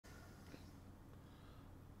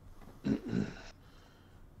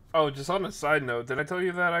Oh, just on a side note, did I tell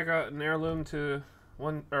you that I got an heirloom to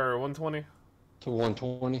 120? To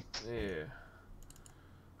 120. Yeah,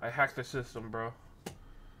 I hacked the system, bro.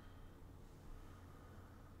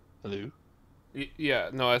 Hello? Yeah,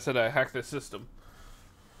 no, I said I hacked the system.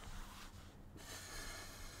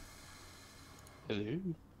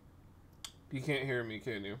 Hello? You can't hear me,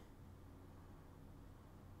 can you?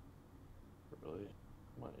 Really?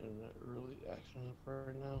 My internet really acting up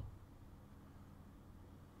right now?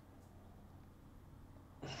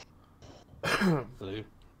 Hello?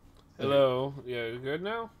 Hello? Hello. Yeah, you good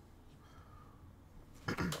now?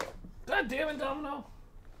 God damn it, Domino.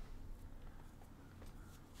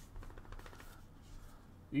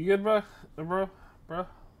 You good, bro? Bro?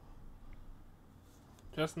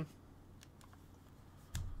 Justin?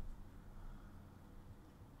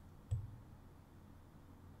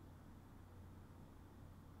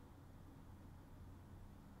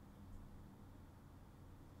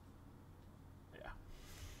 Yeah.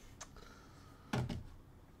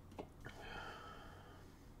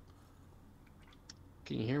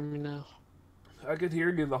 Can you hear me now? I could hear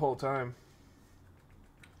you the whole time.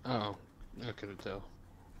 Oh, I couldn't tell.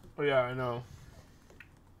 Oh, yeah, I know.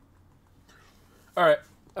 Alright,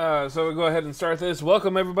 so we'll go ahead and start this.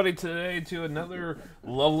 Welcome, everybody, today to another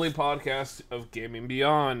lovely podcast of Gaming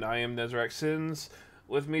Beyond. I am Nezrak Sins.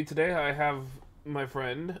 With me today, I have my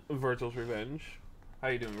friend, Virgil's Revenge. How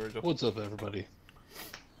you doing, Virgil? What's up, everybody?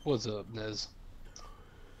 What's up, Nez?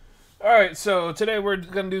 Alright, so today we're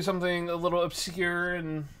going to do something a little obscure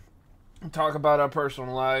and talk about our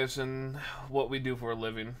personal lives and what we do for a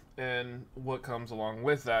living and what comes along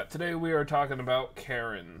with that. Today we are talking about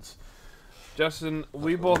Karens. Justin,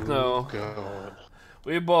 we both know God.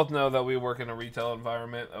 we both know that we work in a retail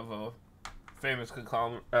environment of a famous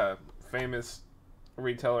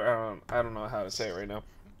retailer. I don't know how to say it right now.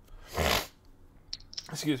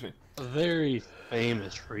 Excuse me. A very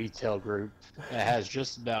famous retail group that has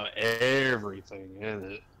just about everything in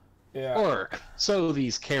it. Yeah. Or so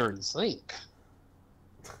these Karens think.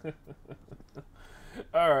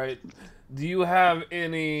 All right. Do you have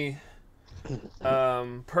any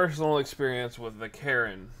personal experience with the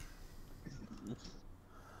Karen?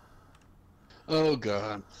 Oh,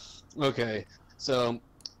 God. Okay, so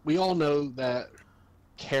we all know that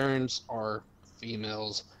Karens are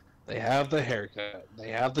females. They have the haircut, they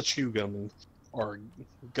have the chew gumming, or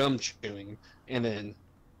gum chewing, and then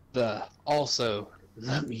the also,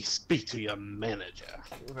 let me speak to your manager.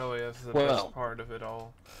 Oh, yeah, that's the best Well, part of it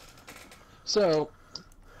all. so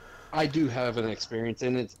I do have an experience,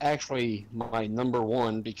 and it's actually my number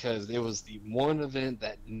one because it was the one event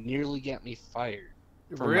that nearly got me fired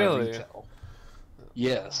from my Really? retail.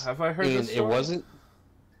 Yes, Have I heard and this it story? wasn't.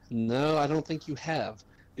 No, I don't think you have.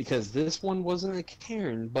 Because this one wasn't a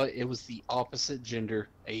Karen, but it was the opposite gender,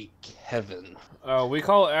 a Kevin. We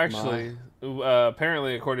call My, actually,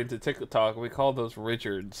 apparently according to TikTok, we call those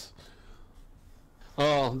Richards.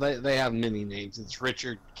 oh, they have many names. It's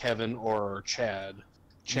Richard, Kevin, or Chad.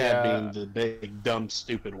 Chad being Yeah, the big, dumb,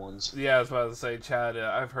 stupid ones. yeah, I was about to say Chad.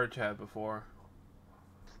 I've heard Chad before.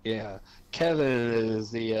 Yeah. Kevin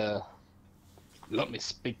is the, let me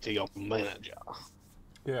speak to your manager.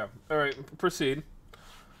 Yeah. All right, proceed.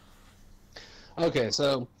 Okay,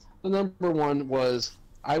 so the number one was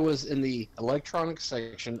I was in the electronics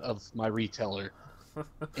section of my retailer,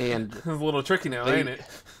 and It's a little tricky now, ain't they it?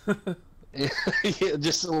 yeah,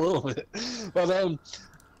 just a little bit. But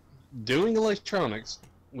doing electronics,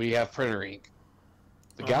 we have printer ink.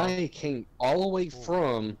 The Uh-huh. guy came all the way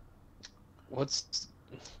from what's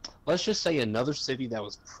let's just say another city that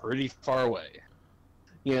was pretty far away.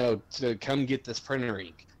 You know, to come get this printer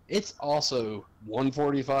ink. It's also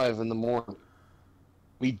 1:45 in the morning.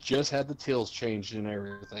 We just had the tills changed and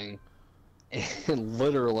everything. And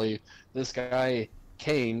literally this guy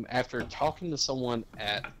came after talking to someone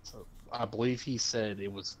at I believe he said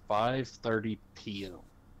it was 5:30 p.m.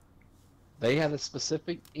 They had a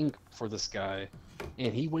specific ink for this guy,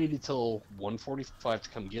 and he waited till 1:45 to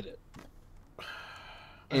come get it.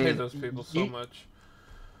 I hate And those people so you, much.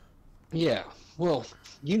 yeah, well,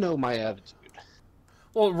 you know my attitude.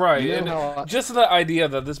 Well, You right, know and how just the idea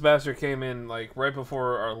that this bastard came in like right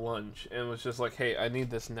before our lunch and was just like, "Hey, I need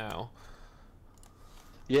this now."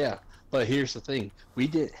 yeah, but here's the thing: we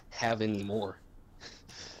didn't have any more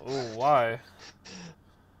Oh, why?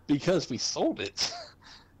 because we sold it.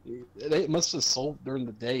 It must have sold during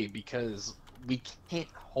the day because we can't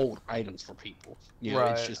hold items for people. You know,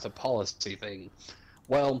 it's Right. just a policy thing.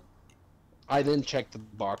 Well, I then checked the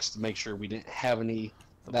box to make sure we didn't have any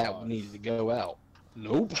The that boss. needed to go out.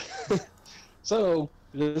 Nope. So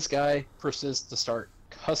this guy persists to start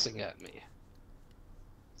cussing at me.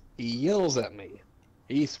 He yells at me.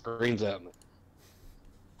 He screams at me.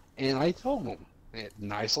 And I told him, as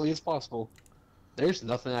nicely as possible, there's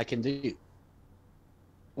nothing I can do.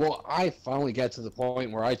 Well, I finally got to the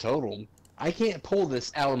point where I told him, I can't pull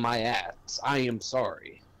this out of my ass. I am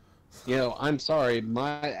sorry. You know, I'm sorry,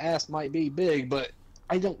 my ass might be big, but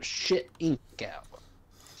I don't shit ink out.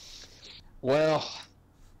 Well,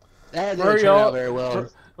 that didn't turn out very well.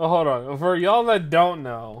 Hold on. For y'all that don't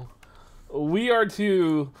know, we are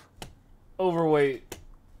two overweight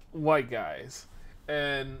white guys.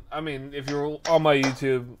 And, I mean, if you're on my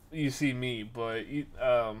YouTube, you see me, but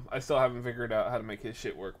I still haven't figured out how to make his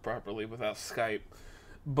shit work properly without Skype.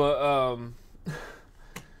 But,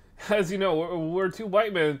 as you know, we're two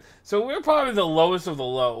white men, so we're probably the lowest of the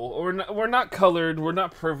low. We're not colored, we're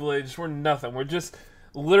not privileged, we're nothing. We're just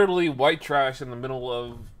literally white trash in the middle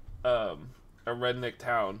of a redneck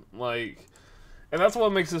town. Like, and that's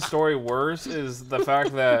what makes this story worse, is the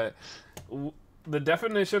fact that the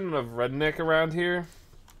definition of redneck around here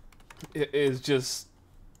is just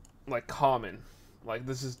like common. Like,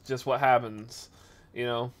 this is just what happens, you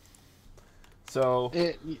know. So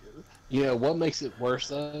you know what makes it worse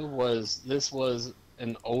though was this was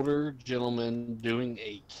an older gentleman doing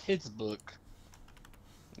a kid's book,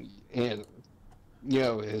 and you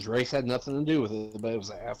know his race had nothing to do with it, but it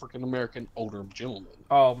was an African American older gentleman.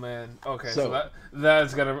 Oh man, okay, so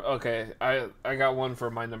that's gonna okay. I got one for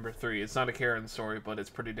my number 3. It's not a Karen story, but it's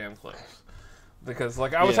pretty damn close. Because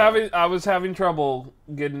like I was having trouble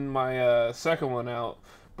getting my second one out,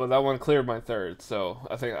 but that one cleared my third, so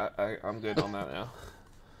I think I'm good on that now.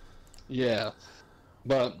 Yeah,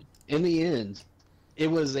 but in the end,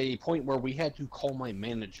 it was a point where we had to call my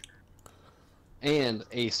manager, and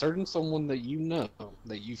a certain someone that you know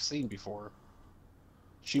that you've seen before.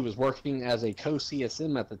 She was working as a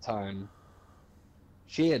co-CSM at the time.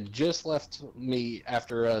 She had just left me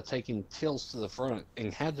after taking Tills to the front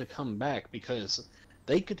and had to come back because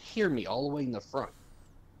they could hear me all the way in the front.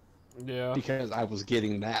 Yeah. Because I was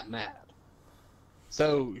getting that mad.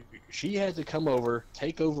 So she had to come over,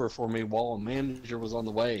 take over for me while a manager was on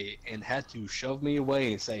the way, and had to shove me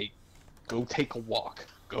away and say, "Go take a walk.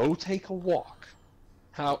 Go take a walk."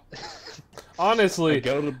 How? Honestly,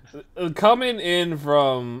 coming in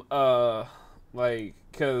from like,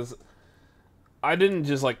 because I didn't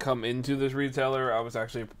just like come into this retailer. I was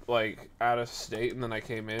actually like out of state, and then I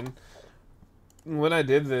came in. When I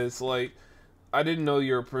did this, like, I didn't know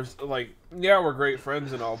your like, yeah, we're great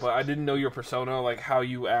friends and all, but I didn't know your persona, like how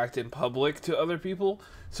you act in public to other people.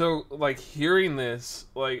 So like hearing this,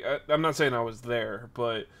 like I'm not saying I was there,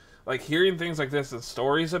 but like hearing things like this and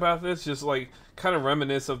stories about this just like kind of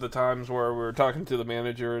reminisce of the times where we were talking to the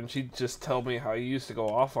manager and she'd just tell me how he used to go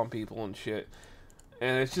off on people and shit.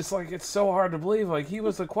 And it's just like, it's so hard to believe, like he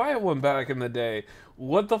was the quiet one back in the day.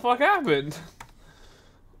 What the fuck happened?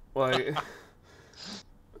 Like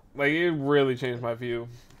it really changed my view.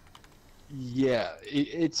 Yeah,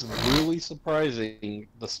 it's really surprising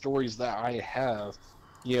the stories that I have,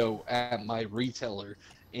 you know, at my retailer,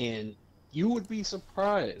 and you would be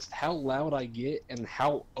surprised how loud I get and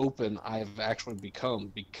how open I've actually become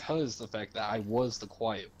because the fact that I was the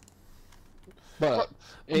quiet. But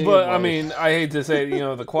I mean, I hate to say, you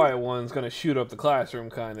know, the quiet one's gonna shoot up the classroom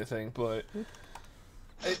kind of thing, but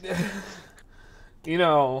you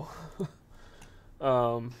know,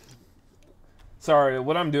 sorry,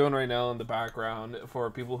 what I'm doing right now in the background for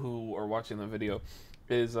people who are watching the video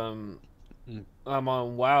is I'm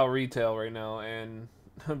on WoW Retail right now, and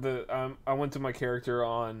I went to my character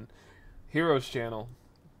on Heroes channel,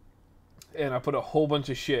 and I put a whole bunch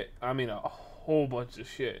of shit. I mean, a whole bunch of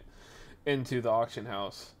shit into the auction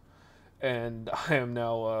house, and I am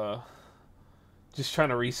now just trying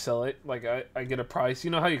to resell it. Like I get a price.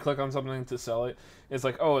 You know how you click on something to sell it? It's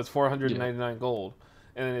like, oh, it's 499 gold,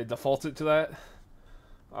 and then it defaults it to that.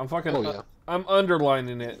 I'm fucking. I'm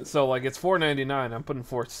underlining it, so like it's 499. I'm putting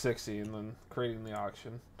 460, and then creating the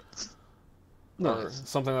auction. Nice. Or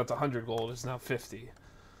something that's 100 gold is now 50.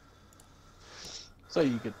 So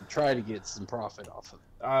you could try to get some profit off of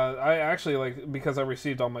it. I actually, like, because I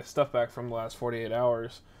received all my stuff back from the last 48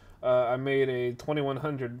 hours, I made a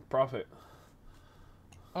 2100 profit.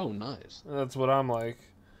 Oh, nice. That's what I'm like.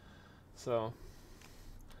 So,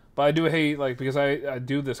 but I do hate, like, because I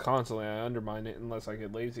do this constantly. I undermine it unless I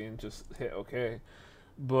get lazy and just hit okay.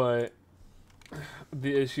 But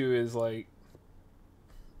the issue is, like,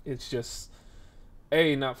 it's just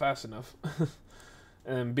A, not fast enough.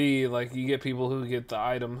 And B, like, you get people who get the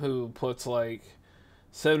item who puts, like,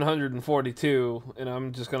 742, and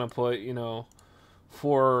I'm just gonna put, you know,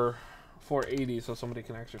 480 so somebody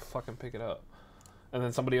can actually fucking pick it up. and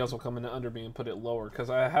then somebody else will come in under me and put it lower because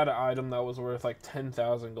I had an item that was worth like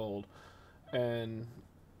 10,000 gold, and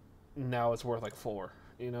now it's worth like 4.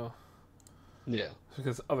 You know. Yeah.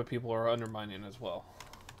 Because other people are undermining as well.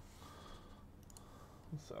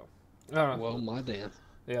 So. I don't know. Well, my damn.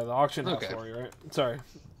 Yeah, the auction house Okay. story, right? Sorry.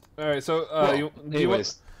 All right, so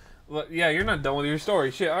anyways, yeah, you're not done with your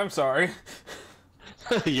story. Shit, I'm sorry.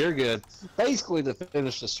 you're good. Basically, to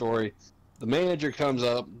finish the story, the manager comes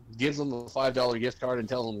up, gives him a $5 gift card, and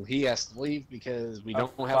tells him he has to leave because we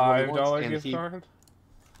don't have what he wants. $5 gift card.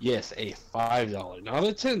 Yes, a $5, not a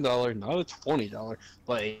 $10, not a $20,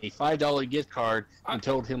 but a $5 gift card, and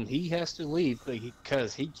told him he has to leave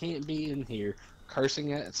because he can't be in here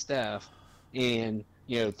cursing at staff and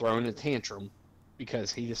throwing a tantrum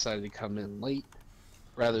because he decided to come in late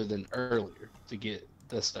rather than earlier to get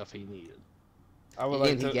the stuff he needed.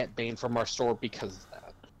 He got banned from our store because of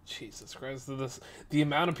that. Jesus Christ, the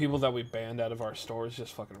amount of people that we banned out of our store is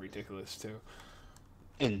just fucking ridiculous too.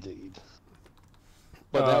 Indeed.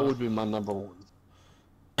 But that would be my number one.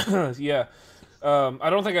 Yeah. I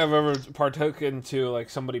don't think I've ever partook into like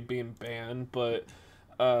somebody being banned, but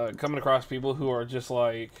coming across people who are just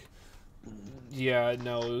like, yeah,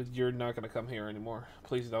 no, you're not going to come here anymore.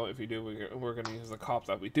 Please don't. If you do, we're going to use the cops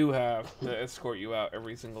that we do have to escort you out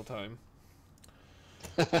every single time.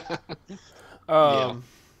 Yeah.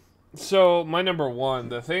 So my number one,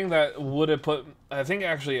 the thing that would have put, I think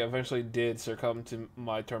actually eventually did succumb to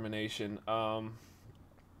my termination. Oh,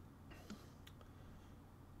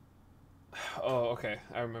 okay.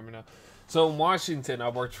 I remember now. So in Washington, I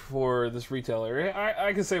worked for this retailer.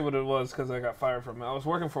 I can say what it was because I got fired from it. I was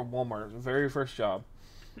working for Walmart, the very first job.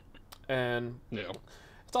 And it's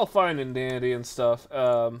all fine and dandy and stuff.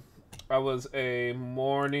 I was a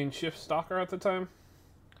morning shift stalker at the time.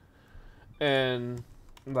 And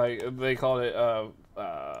like they called it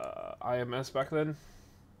IMS back then.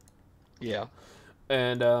 Yeah.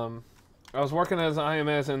 And I was working as an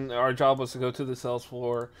IMS, and our job was to go to the sales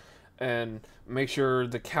floor and make sure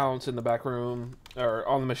the counts in the back room or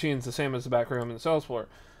on the machines the same as the back room and the sales floor.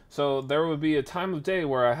 So there would be a time of day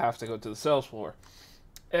where I have to go to the sales floor.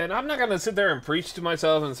 And I'm not going to sit there and preach to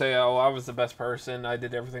myself and say, oh, I was the best person. I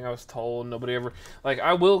did everything I was told. Nobody ever... Like,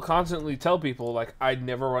 I will constantly tell people, like, I'd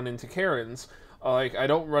never run into Karens. Like, I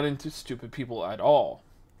don't run into stupid people at all.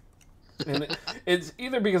 And it's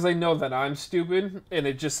either because they know that I'm stupid, and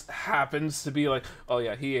it just happens to be like, oh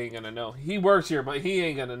yeah, he ain't gonna know. He works here, but he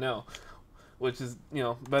ain't gonna know. Which is,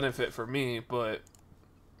 benefit for me, but...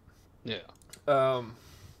 Yeah.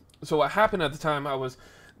 So what happened at the time,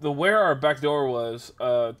 where our back door was,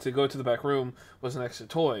 to go to the back room, was next to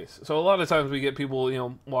toys. So a lot of times we get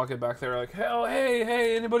people, walking back there like, oh,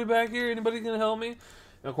 hey, anybody back here? Anybody gonna help me?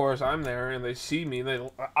 And of course, I'm there, and they see me, they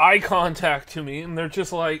eye contact to me, and they're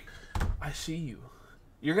just like, I see you.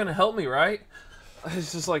 You're gonna help me, right?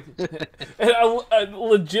 It's just like, and I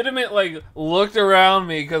legitimate like looked around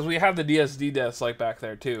me because we have the DSD desk like back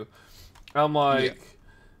there too. I'm like,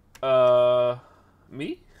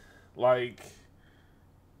 me? Like,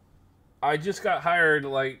 I just got hired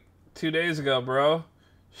like 2 days ago, bro.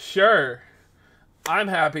 Sure, I'm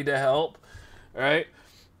happy to help, right?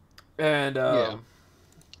 And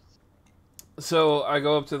so I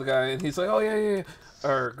go up to the guy, and he's like, oh yeah.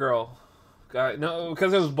 Or girl. Guy. No,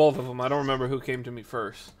 because it was both of them. I don't remember who came to me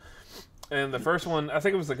first. And the first one, I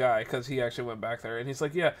think it was the guy, because he actually went back there. And he's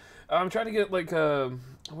like, yeah, I'm trying to get, like, what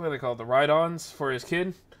are they called? The ride-ons for his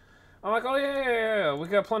kid. I'm like, oh, yeah. We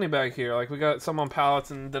got plenty back here. Like, we got some on pallets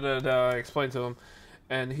and da-da-da. I explained to him.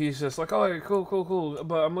 And he's just like, oh, yeah, cool.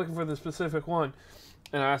 But I'm looking for the specific one.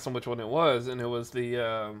 And I asked him which one it was. And it was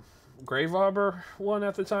the Grave Robber one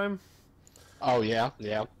at the time. Oh, yeah.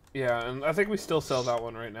 Yeah, and I think we still sell that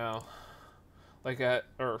one right now. Like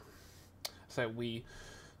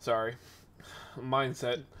sorry.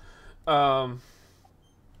 Mindset. I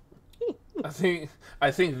think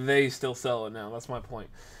they still sell it now. That's my point.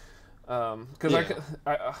 Because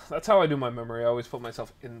that's how I do my memory. I always put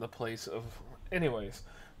myself in the place of... Anyways,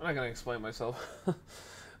 I'm not going to explain myself.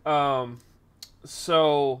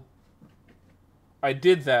 So I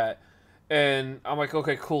did that. And I'm like,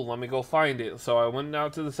 okay, cool, let me go find it. So I went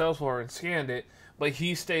out to the sales floor and scanned it, but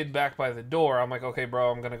he stayed back by the door. I'm like, okay, bro,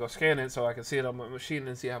 I'm going to go scan it so I can see it on my machine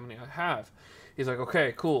and see how many I have. He's like,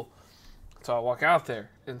 okay, cool. So I walk out there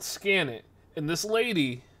and scan it. And this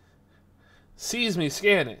lady sees me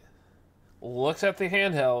scan it, looks at the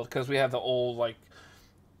handheld, because we have the old, like,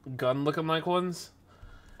 gun-looking like ones.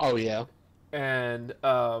 Oh, yeah. And,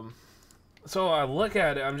 so I look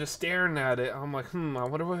at it, I'm just staring at it, I'm like, I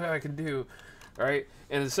wonder what I can do, right?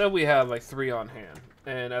 And it said we had, like, 3 on hand.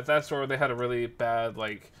 And at that store, they had a really bad,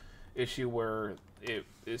 like, issue where it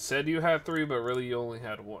said you had 3, but really you only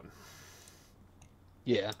had 1.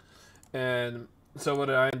 Yeah. And so what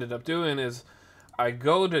I ended up doing is I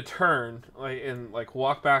go to turn and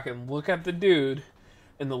walk back and look at the dude,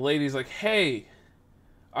 and the lady's like, "Hey,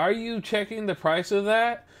 are you checking the price of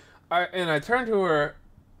that?" I turn to her,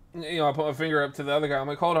 I put my finger up to the other guy. I'm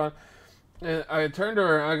like, "Hold on." And I turn to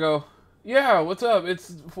her and I go, "Yeah, what's up?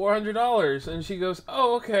 It's $400." And she goes,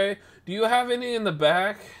 "Oh, okay. Do you have any in the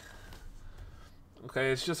back?"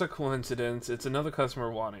 Okay, it's just a coincidence. It's another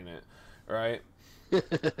customer wanting it, right?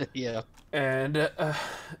 Yeah. And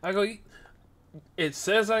I go, "It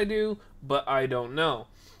says I do, but I don't know."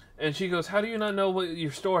 And she goes, "How do you not know what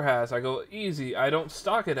your store has?" I go, "Easy. I don't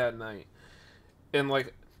stock it at night." And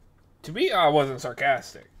to me, I wasn't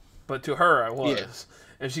sarcastic, but to her, I was. Yeah.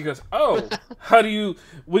 And she goes, "Oh, what do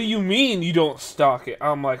you mean you don't stock it?"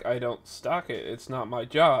 I'm like, "I don't stock it. It's not my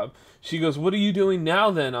job." She goes, "What are you doing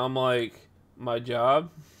now then?" I'm like, "My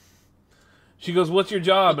job?" She goes, "What's your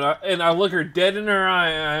job?" And I look her dead in her eye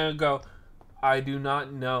and I go, "I do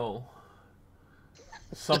not know.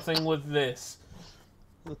 Something with this."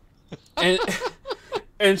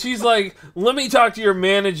 And she's like, "Let me talk to your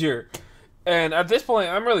manager." And at this point,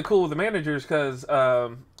 I'm really cool with the managers because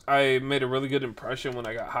I made a really good impression when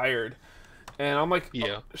I got hired. And I'm like,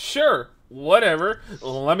 yeah, sure, whatever.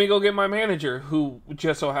 Let me go get my manager, who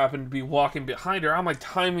just so happened to be walking behind her. I'm like,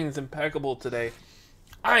 timing is impeccable today.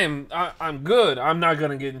 I'm good. I'm not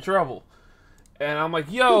gonna get in trouble. And I'm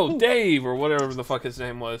like, "Yo, Dave," or whatever the fuck his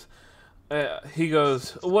name was. He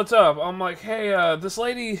goes, "What's up?" I'm like, "Hey, this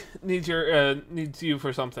lady needs you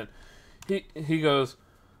for something." He goes,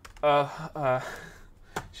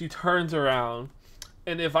 she turns around,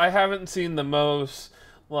 and if I haven't seen the most,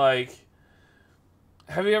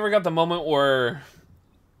 have you ever got the moment where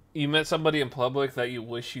you met somebody in public that you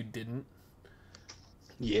wish you didn't?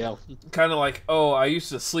 Yeah. Kind of like, "Oh, I used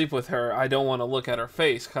to sleep with her. I don't want to look at her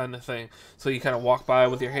face," kind of thing. So you kind of walk by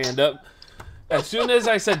with your hand up. As soon as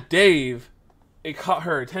I said Dave, it caught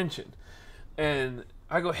her attention. And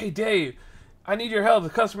I go, "Hey, Dave, I need your help.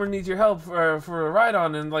 The customer needs your help for a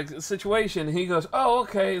ride-on and a situation." And he goes, "Oh,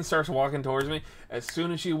 okay," and starts walking towards me. As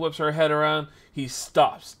soon as she whips her head around, he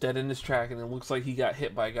stops dead in his track, and it looks like he got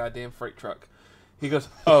hit by a goddamn freight truck. He goes,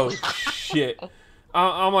 "Oh, shit."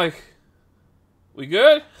 I'm like, "We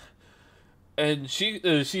good?" And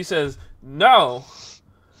she says, "No.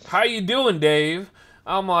 How you doing, Dave?"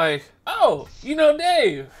 I'm like, "Oh, you know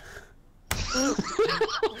Dave."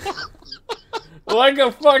 Like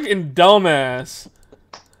a fucking dumbass.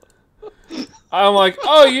 I'm like,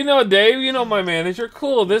 "Oh, you know Dave, you know my manager.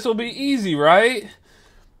 Cool, this will be easy, right?"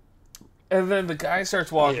 And then the guy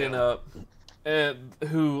starts walking up, and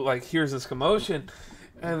who hears this commotion,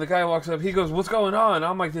 and the guy walks up. He goes, "What's going on?"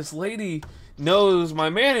 I'm like, "This lady knows my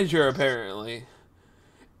manager apparently,"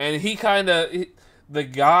 and the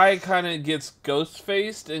guy kind of gets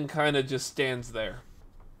ghost-faced and kind of just stands there.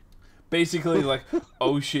 Basically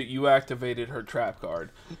 "Oh shit, you activated her trap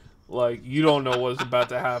card. You don't know what's about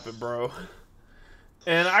to happen, bro."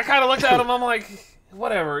 And I kind of looked at him, I'm like,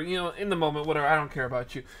 "Whatever, in the moment, whatever, I don't care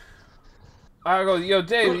about you." I go, "Yo,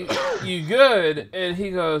 Dave, you good?" And he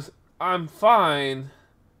goes, "I'm fine,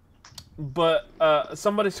 but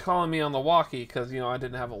somebody's calling me on the walkie," because, I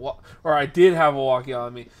didn't have I did have a walkie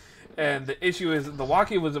on me. And the issue is the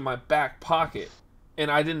walkie was in my back pocket,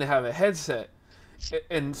 and I didn't have a headset.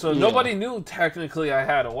 And so nobody knew technically I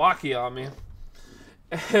had a walkie on me.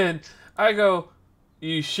 And I go,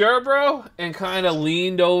 "You sure, bro?" And kind of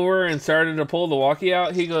leaned over and started to pull the walkie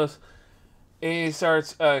out. He goes, and he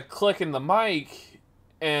starts clicking the mic.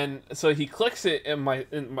 And so he clicks it,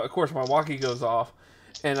 and of course my walkie goes off.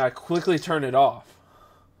 And I quickly turn it off.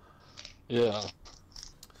 Yeah.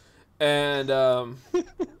 And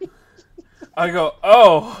I go,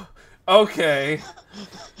 "Oh, okay."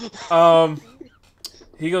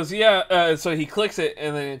 He goes, "Yeah." So he clicks it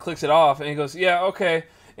and then clicks it off, and he goes, "Yeah, okay." And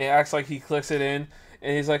he acts like he clicks it in,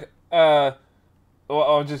 and he's like, well,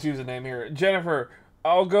 I'll just use a name here. "Jennifer,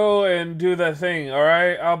 I'll go and do that thing. All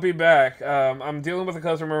right, I'll be back. I'm dealing with a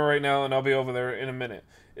customer right now, and I'll be over there in a minute."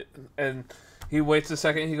 And he waits a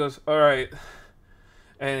second. He goes, "All right,"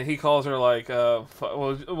 and he calls her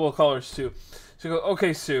we'll call her Sue. She goes,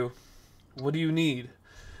 "Okay, Sue, what do you need?"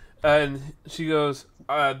 And she goes,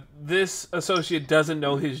 "This associate doesn't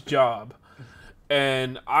know his job."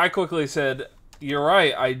 And I quickly said, "You're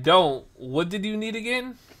right, I don't. What did you need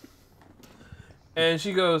again?" And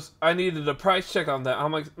she goes, "I needed a price check on that."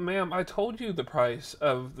 I'm like, "Ma'am, I told you the price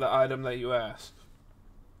of the item that you asked."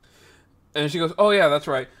 And she goes, "Oh yeah, that's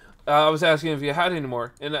right. I was asking if you had any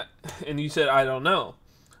more. And you said, I don't know."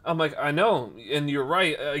 I'm like, I know, and you're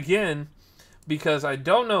right again, because I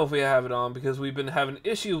don't know if we have it on because we've been having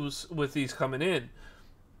issues with these coming in.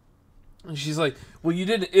 And she's like, well, you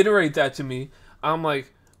didn't iterate that to me. I'm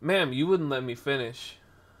like, ma'am, you wouldn't let me finish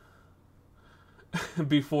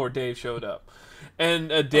before Dave showed up. And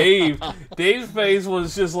Dave's face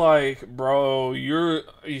was just like, bro, are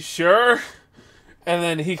you sure? And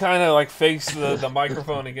then he kind of like fakes the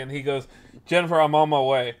microphone again. He goes, Jennifer, I'm on my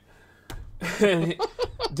way. And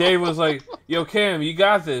Dave was like, yo, Cam, you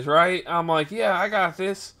got this, right? I'm like, yeah, I got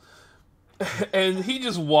this. And he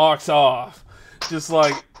just walks off, just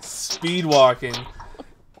like speed walking.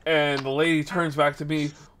 And the lady turns back to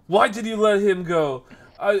me, why did you let him go?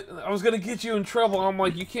 I was going to get you in trouble. I'm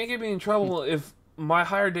like, you can't get me in trouble if my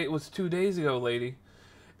hire date was 2 days ago, lady.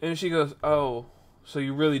 And she goes, oh, so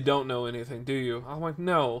you really don't know anything, do you? I'm like,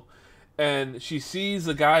 no. And she sees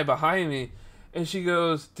the guy behind me, and she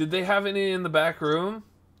goes, did they have any in the back room?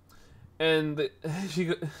 And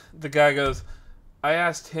the guy goes, I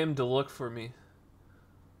asked him to look for me.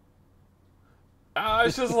 I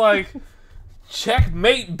was just like,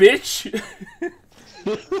 checkmate, bitch.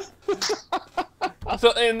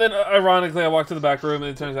 So, and then ironically, I walked to the back room,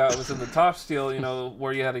 and it turns out it was in the top steel,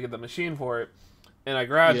 where you had to get the machine for it. And I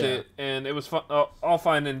grabbed it, and it was all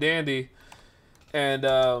fine and dandy. And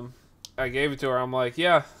I gave it to her. I'm like,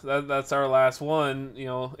 yeah, that's our last one.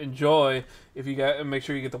 Enjoy. If you make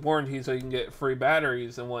sure you get the warranty so you can get free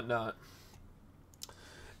batteries and whatnot.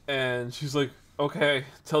 And she's like, okay,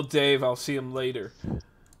 tell Dave I'll see him later.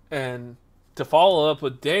 And to follow up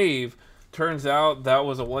with Dave, turns out that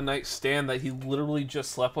was a one-night stand that he literally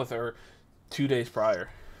just slept with her 2 days prior.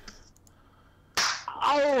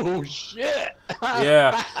 Oh shit!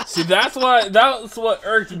 Yeah. See, that's what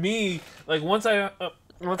irked me. Like once I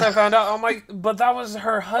found out, I'm like, but that was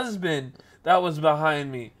her husband that was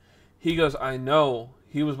behind me. He goes, I know.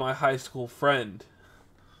 He was my high school friend.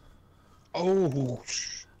 Oh.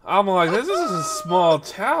 I'm like, this is a small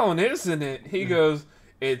town, isn't it? He goes,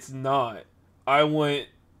 it's not. I went.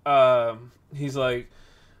 He's like,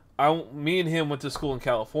 me and him went to school in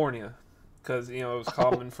California, because it was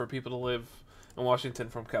common for people to live in Washington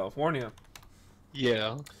from California.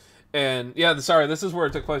 Yeah. And yeah, sorry, this is where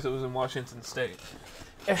it took place. It was in Washington State.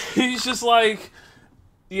 And he's just like,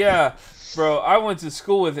 yeah, bro, I went to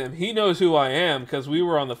school with him. He knows who I am because we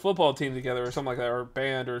were on the football team together or something like that, or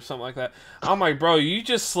band or something like that. I'm like, bro, you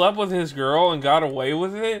just slept with his girl and got away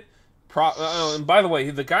with it? And by the way,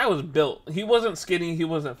 the guy was built. He wasn't skinny. He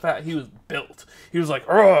wasn't fat. He was built. He was like,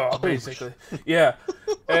 basically. Yeah.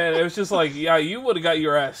 And it was just like, yeah, you would have got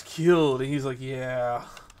your ass killed. And he's like, yeah,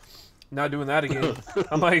 not doing that again.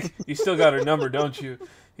 I'm like, you still got her number, don't you?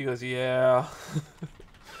 He goes, yeah.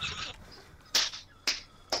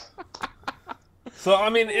 So, I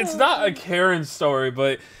mean, it's not a Karen story,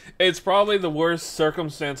 but it's probably the worst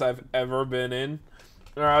circumstance I've ever been in.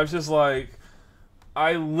 Where I was just like,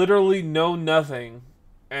 I literally know nothing,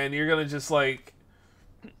 and you're gonna just like,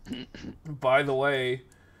 by the way,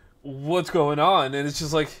 what's going on? And it's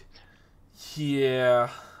just like, yeah,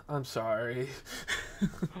 I'm sorry.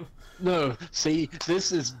 No, see,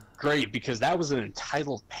 this is great because that was an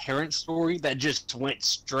entitled parent story that just went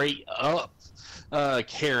straight up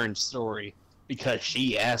Karen's story because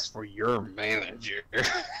she asked for your manager.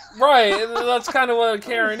 Right, that's kind of what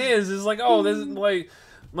Karen is. Is like, oh, this is like,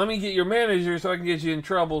 let me get your manager so I can get you in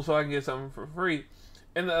trouble so I can get something for free.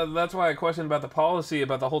 And that's why I questioned about the policy,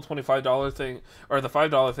 about the whole $25 thing, or the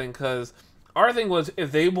 $5 thing, because our thing was,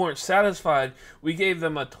 if they weren't satisfied, we gave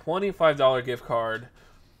them a $25 gift card,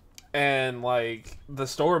 and, like, the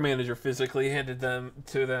store manager physically handed them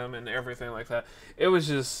to them and everything like that. It was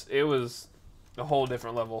a whole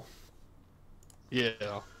different level.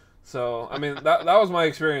 Yeah. So, I mean, that was my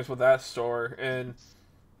experience with that store, and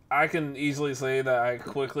I can easily say that I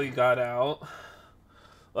quickly got out.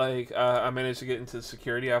 Like, I managed to get into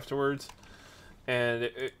security afterwards, and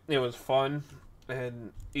it was fun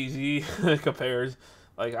and easy compared.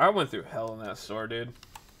 Like, I went through hell in that store, dude.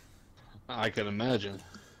 I can imagine.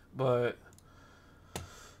 But,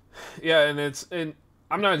 yeah, and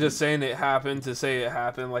I'm not just saying it happened to say it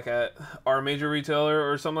happened, like, at our major retailer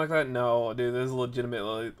or something like that. No, dude, this is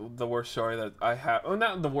legitimately the worst story that I have. Oh,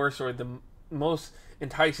 not the worst story, the most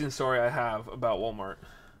enticing story I have about Walmart.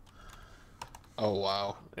 Oh,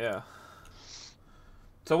 wow. Yeah.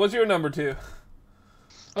 So what's your number 2?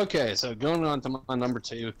 Okay, so going on to my number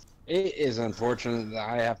 2, it is unfortunate that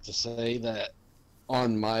I have to say that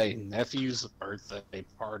on my nephew's birthday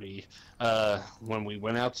party, when we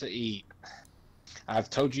went out to eat, I've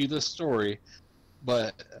told you this story,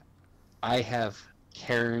 but I have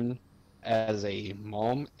Karen as a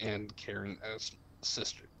mom and Karen as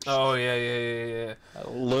sister. Oh yeah.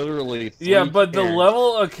 Literally. Yeah, 3 but the Karens.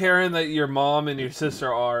 level of Karen that your mom and your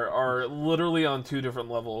sister are literally on 2 different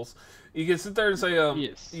levels. You can sit there and say,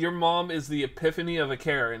 Yes. your mom is the epiphany of a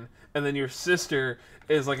Karen, and then your sister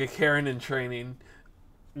is like a Karen in training,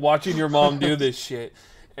 watching your mom do this shit.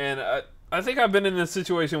 And I think I've been in a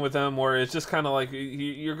situation with them where it's just kind of like,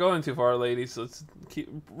 you're going too far, lady, so let's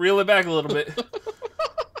reel it back a little bit.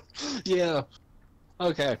 Yeah.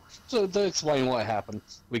 Okay. So to explain what happened,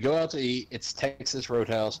 we go out to eat. It's Texas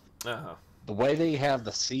Roadhouse. Uh-huh. The way they have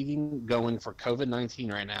the seating going for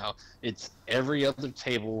COVID-19 right now, it's every other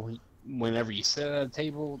table. Whenever you sit at a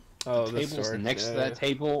table, Oh, the the tables storage, next to yeah. that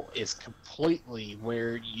table is completely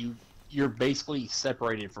where you're basically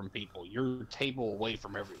separated from people. You're a table away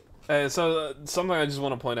from everyone. So something I just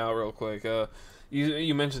want to point out real quick.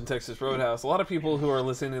 You mentioned Texas Roadhouse. A lot of people who are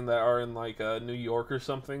listening that are in like New York or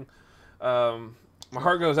something. My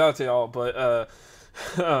heart goes out to y'all. But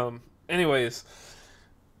anyways,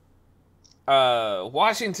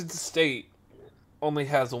 Washington State only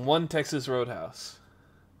has one Texas Roadhouse.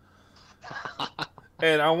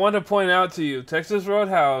 And I want to point out to you, Texas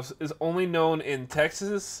Roadhouse is only known in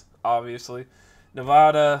Texas, obviously,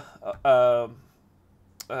 Nevada,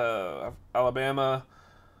 Alabama,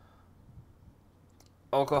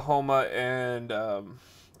 Oklahoma, and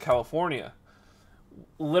California.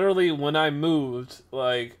 Literally, when I moved,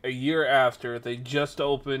 like a year after, they just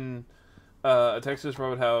opened a Texas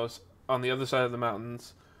Roadhouse on the other side of the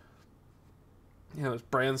mountains. You know, it's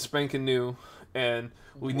brand spanking new, and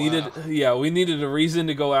we needed a reason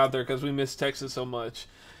to go out there because we missed Texas so much,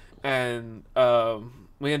 and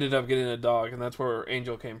we ended up getting a dog, and that's where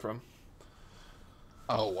Angel came from.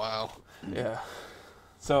 Oh wow. Yeah.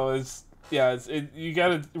 So you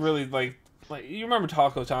gotta really like you remember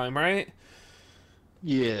Taco Time, right?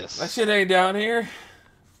 Yes. That shit ain't down here.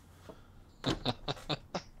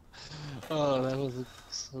 Oh, that was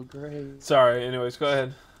so great. Sorry. Anyways, go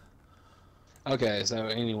ahead. Okay, so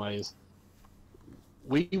anyways,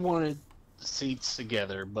 we wanted seats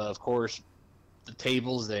together, but of course, the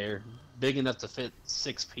table's there, big enough to fit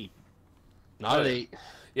 6 people, not 8.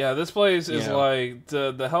 Yeah, this place is Yeah. like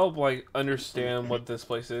to help like understand what this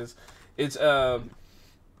place is. It's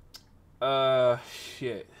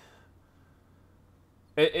shit.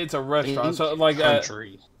 It's a restaurant, so like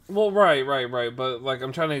country. well, right, but like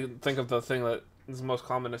I'm trying to think of the thing that is most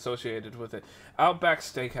common associated with it. Outback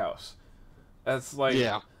Steakhouse. That's like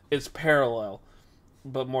it's parallel,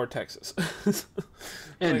 but more Texas.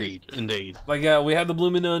 Indeed. Like yeah, we have the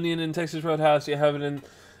Bloomin' Onion in Texas Roadhouse. You have it in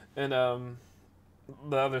the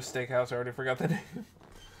other steakhouse. I already forgot the name.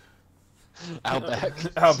 Outback.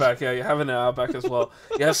 Outback, yeah, you have it in Outback as well.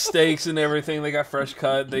 You have steaks and everything. They got fresh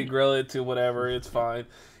cut. They grill it to whatever. It's fine.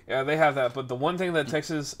 Yeah, they have that. But the one thing that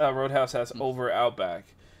Texas Roadhouse has over Outback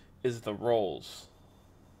is the rolls.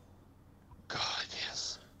 God,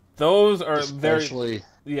 yes. Those are Especially...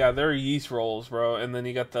 they're yeast rolls, bro. And then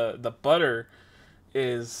you got the butter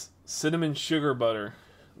is cinnamon sugar butter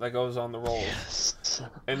that goes on the rolls. Yes.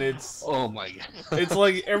 And it's oh my god. it's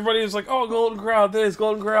like everybody's like, oh, Golden Corral this,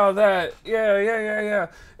 Golden Corral that. Yeah.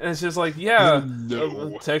 And it's just like, yeah,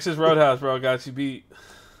 No. Texas Roadhouse, bro, got you beat.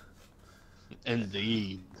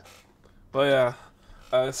 Indeed. But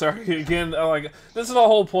yeah, sorry again. Like this is the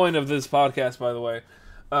whole point of this podcast, by the way.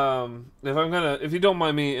 If you don't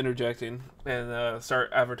mind me interjecting and start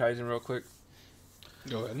advertising real quick.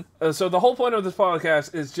 Go ahead. So the whole point of this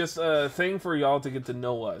podcast is just a thing for y'all to get to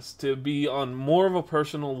know us, to be on more of a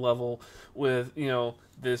personal level with, you know,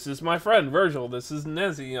 this is my friend Virgil, this is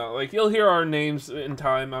Nezzy, you know, like you'll hear our names in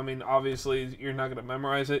time. I mean, obviously you're not going to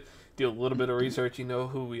memorize it. Do a little bit of research, you know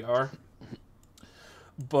who we are.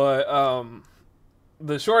 But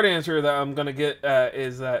the short answer that I'm going to get at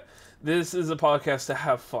is that this is a podcast to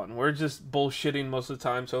have fun. We're just bullshitting most of the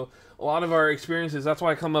time, so a lot of our experiences, that's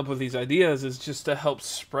why I come up with these ideas, is just to help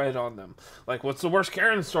spread on them. Like, what's the worst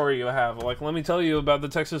Karen story you have? Like, let me tell you about the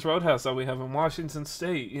Texas Roadhouse that we have in Washington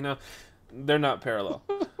State. You know, they're not parallel.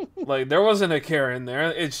 Like, there wasn't a Karen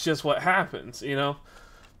there. It's just what happens, you know?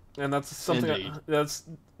 And that's something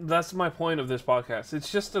that's my point of this podcast.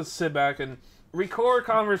 It's just to sit back and record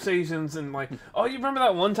conversations and like, oh, you remember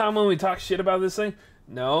that one time when we talked shit about this thing?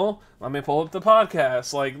 No, let me pull up the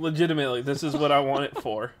podcast. Like, legitimately, this is what I want it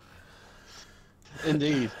for.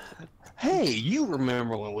 Indeed. Hey, you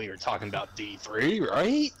remember when we were talking about D3,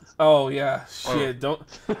 right? Oh, yeah. Shit, don't...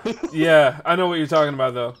 Yeah, I know what you're talking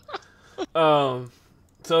about, though.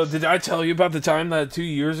 So, did I tell you about the time that 2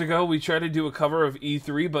 years ago we tried to do a cover of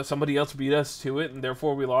E3, but somebody else beat us to it, and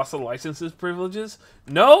therefore we lost the licenses privileges?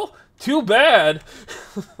 No? Too bad!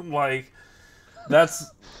 Like...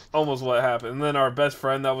 That's almost what happened. And then our best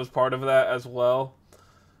friend that was part of that as well.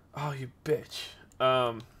 Oh, you bitch.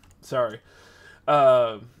 Sorry.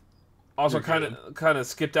 Also kind of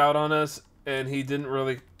skipped out on us, and he didn't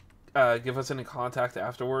really give us any contact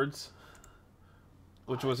afterwards,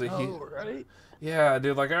 which was right? Yeah,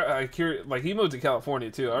 dude. Like like he moved to California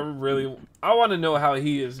too. I want to know how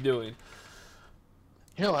he is doing.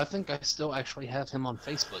 I think I still actually have him on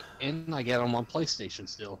Facebook, and I get him on PlayStation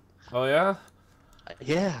still. Oh yeah.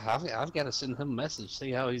 Yeah, I've got to send him a message,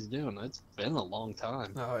 see how he's doing. It's been a long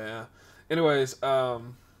time. Oh yeah. Anyways,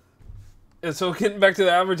 and so getting back to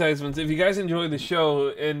the advertisements, if you guys enjoy the show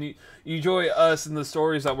and you enjoy us and the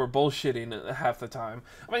stories that we're bullshitting half the time,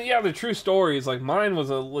 I mean, yeah, they're true stories. Like mine was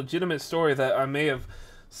a legitimate story that I may have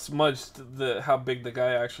smudged how big the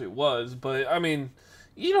guy actually was, but I mean,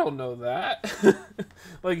 you don't know that.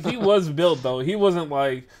 Like he was built though. He wasn't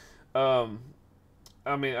like, I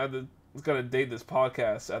mean, I was gonna date this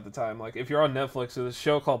podcast at the time. Like if you're on Netflix, there's a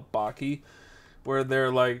show called Baki, where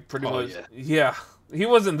they're like pretty much yeah. He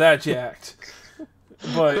wasn't that jacked,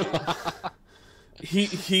 but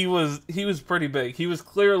he was pretty big. He was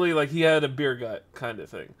clearly like he had a beer gut kind of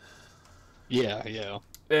thing. Yeah, yeah.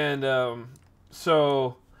 And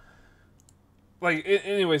so like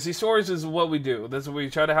anyways, these stories is what we do. That's what we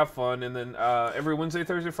try to have fun, and then every Wednesday,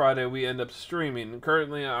 Thursday, Friday we end up streaming.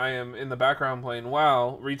 Currently, I am in the background playing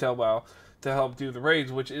WoW, retail WoW, to help do the raids,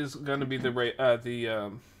 which is going to be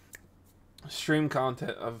the stream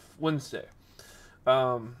content of Wednesday.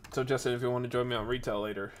 So Justin, if you want to join me on retail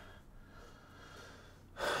later,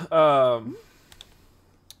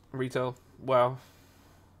 retail, wow.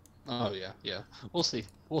 Oh yeah. We'll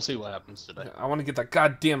see what happens today. I want to get that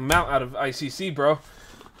goddamn mount out of ICC, bro.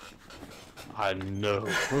 I know.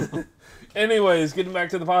 Anyways, getting back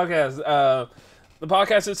to the podcast. The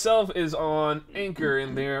podcast itself is on Anchor,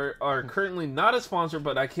 and they are currently not a sponsor,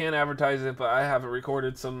 but I can advertise it, but I haven't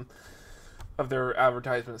recorded some of their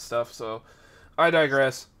advertisement stuff, so I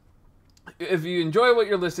digress. If you enjoy what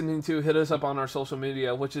you're listening to, hit us up on our social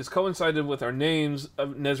media, which is coincided with our names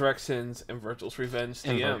of Nezrak Sins and Virgil's Revenge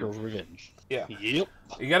DM. And Virgil's Revenge. Yeah. Yep.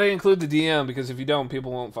 You gotta include the DM, because if you don't,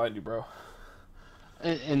 people won't find you, bro.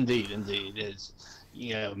 Indeed. It's,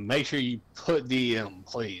 make sure you put DM,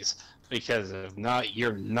 please, because if not,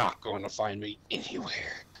 you're not going to find me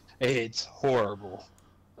anywhere. It's horrible.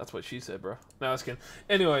 That's what she said, bro. No, I was kidding.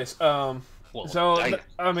 Anyways, Well, so,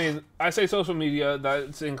 I mean, I say social media,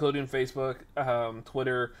 that's including Facebook,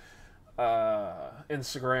 Twitter,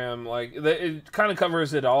 Instagram, like, it kind of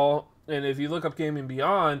covers it all, and if you look up Gaming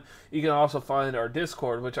Beyond, you can also find our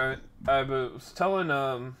Discord, which I was telling,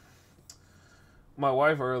 my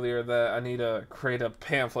wife earlier that I need to create a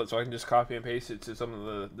pamphlet so I can just copy and paste it to some of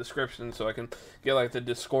the descriptions so I can get, like, the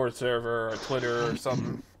Discord server or Twitter or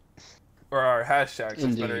something, or our hashtags,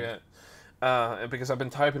 it's better yet. Because I've been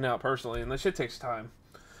typing out personally, and this shit takes time.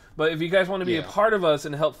 But if you guys want to be a part of us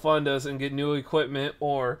and help fund us and get new equipment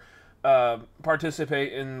or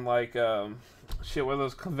participate in like one of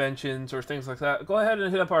those conventions or things like that, go ahead and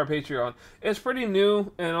hit up our Patreon. It's pretty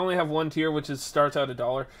new and only have one tier, which starts at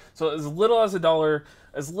 $1. So as little as $1,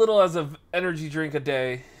 as little as an energy drink a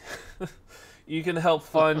day, you can help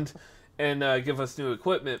fund and give us new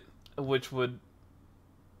equipment, which would.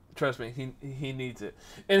 Trust me, he needs it.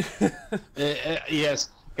 And yes,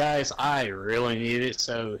 guys, I really need it.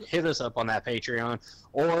 So hit us up on that Patreon.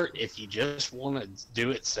 Or if you just want to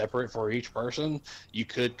do it separate for each person, you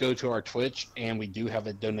could go to our Twitch, and we do have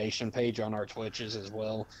a donation page on our Twitches as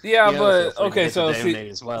well. Yeah, but okay, so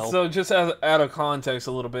as well. So just as out of context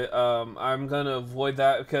a little bit, I'm gonna avoid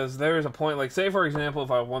that because there is a point. Like, say for example,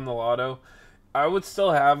 if I won the lotto, I would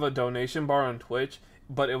still have a donation bar on Twitch,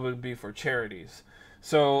 but it would be for charities.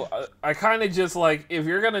 So I kind of just like, if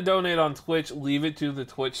you're gonna donate on Twitch, leave it to the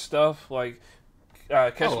Twitch stuff. Like,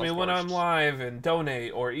 catch me when I'm live and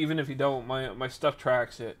donate, or even if you don't, my stuff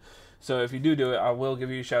tracks it. So if you do it, I will give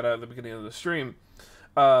you a shout out at the beginning of the stream.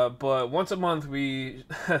 But once a month we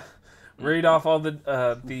read off all the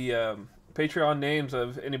Patreon names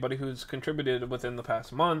of anybody who's contributed within the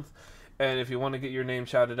past month. And if you want to get your name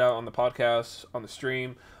shouted out on the podcast, on the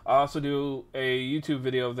stream, I also do a YouTube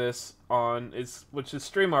video of this which is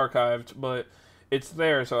stream archived, but it's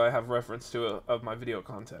there, so I have reference to it of my video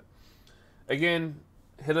content. Again,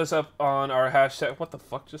 hit us up on our hashtag. What the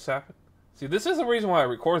fuck just happened? See, this is the reason why I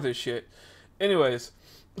record this shit. Anyways,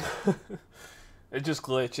 it just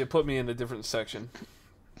glitched. It put me in a different section.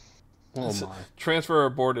 Oh my. Transfer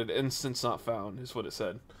aborted. Instance not found is what it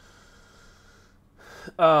said.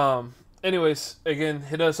 Anyways, again,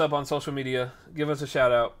 hit us up on social media. Give us a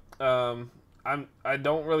shout out. I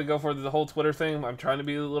don't really go for the whole Twitter thing. I'm trying to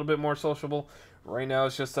be a little bit more sociable. Right now,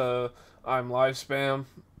 it's just I'm live spam,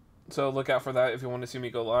 so look out for that if you want to see me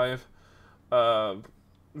go live.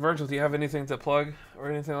 Virgil, do you have anything to plug or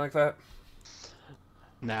anything like that?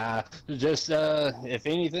 Nah, just if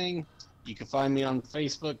anything, you can find me on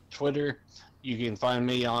Facebook, Twitter. You can find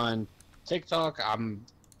me on TikTok. I'm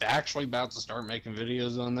actually about to start making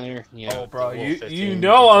videos on there. You know, Oh, bro, the little you 15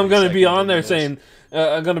 know to I'm gonna 30 be on second there videos. saying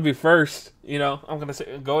I'm gonna be first. You know, I'm gonna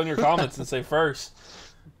say go in your comments and say first.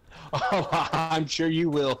 Oh, I'm sure you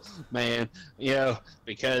will, man. You know,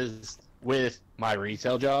 because with my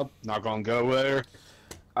retail job, not gonna go there.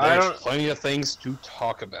 I There's don't. plenty of things to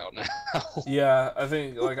talk about now. Yeah, I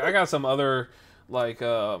think like I got some other like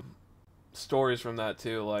stories from that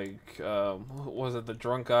too. Like was it the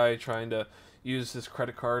drunk guy trying to use his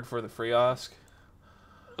credit card for the Friosk?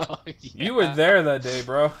 You were Yeah, there that day,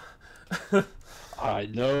 bro. I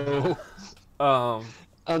know. um,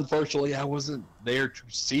 Unfortunately, I wasn't there to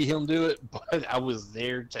see him do it, but I was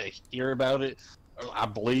there to hear about it. I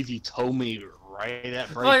believe you told me right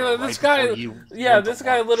at break. like or this right guy, before you yeah, went to this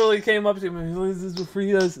guy lunch. literally came up to me. He's like, "This is the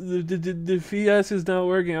Friosk. The Friosk is not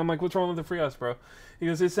working." I'm like, "What's wrong with the Friosk, bro?" He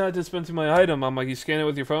goes, "It's not dispensing my item." I'm like, "You scan it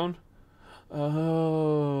with your phone?"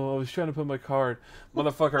 Oh, I was trying to put my card.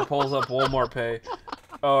 Motherfucker pulls up Walmart Pay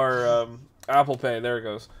or Apple Pay. There it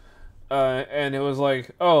goes. And it was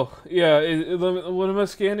like, oh yeah, what am I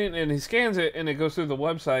scanning? And he scans it, and it goes through the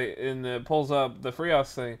website, and it pulls up the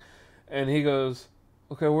Frios thing, and he goes,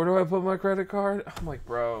 okay, where do I put my credit card? I'm like,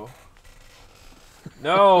 bro,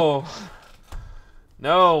 no,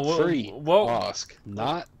 no, Free what, Osk,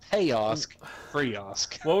 not pay Osk. Free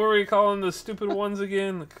Osk. what were we calling the stupid ones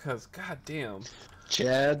again? Because goddamn,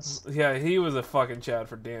 Chads. yeah, he was a fucking Chad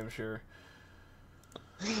for damn sure.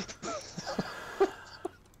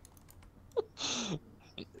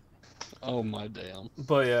 Oh my damn.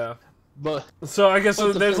 But yeah. But So I guess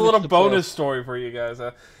But to there's a finish little the bonus plug- story for you guys.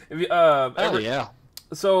 If you, oh yeah.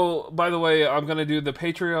 So by the way, I'm gonna do the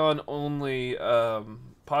Patreon only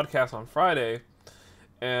podcast on Friday,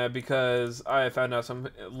 because I found out some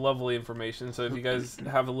lovely information. So if you guys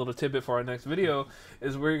have a little tidbit for our next video,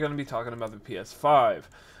 is we're gonna be talking about the PS5.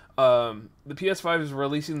 The PS5 is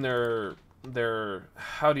releasing their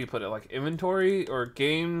how do you put it, like inventory or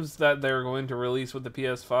games that they're going to release with the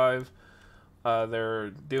PS5. They're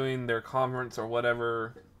doing their conference or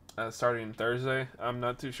whatever starting Thursday. I'm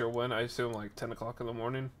not too sure when. I assume like 10 o'clock in the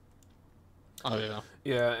morning. Oh yeah.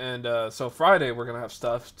 Yeah, and so Friday we're going to have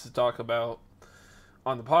stuff to talk about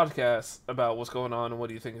on the podcast about what's going on and what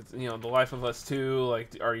do you think, it's, you know, The Life of Us 2,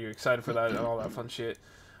 like, are you excited for that and all that fun shit.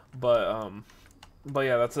 But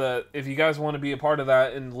yeah, that's if you guys want to be a part of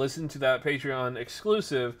that and listen to that Patreon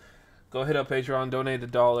exclusive, go hit up Patreon, donate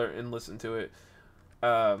 $1 and listen to it.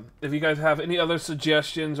 If you guys have any other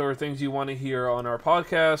suggestions or things you want to hear on our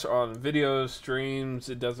podcast, or on videos, streams,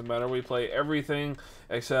 it doesn't matter. We play everything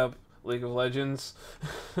except League of Legends,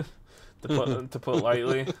 to put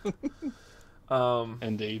lightly.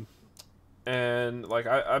 Indeed. And like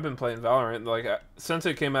I've been playing Valorant. Like since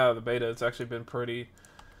it came out of the beta, it's actually been pretty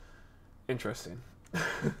interesting.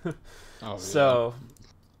 Oh,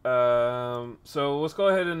 yeah. So let's go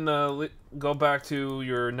ahead and go back to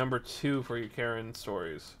your number 2 for your Karen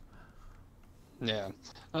stories. Yeah.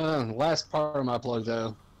 Last part of my plug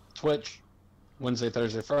though, Twitch, Wednesday,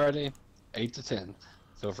 Thursday, Friday, 8 to 10.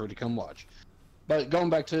 Feel free to come watch. But going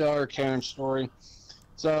back to our Karen story,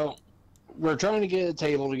 so we're trying to get a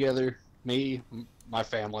table together, me, my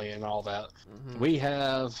family, and all that. Mm-hmm. We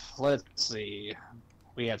have, let's see,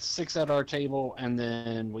 we had 6 at our table, and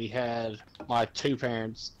then we had my 2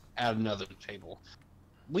 parents at another table.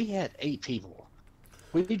 We had 8 people.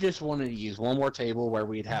 We just wanted to use one more table where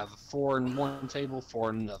we'd have 4 in one table,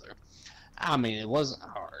 4 in another. I mean, it wasn't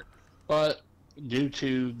hard, but due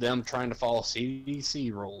to them trying to follow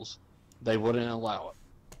CDC rules, they wouldn't allow it.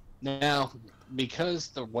 Now, because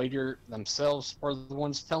the waiter themselves were the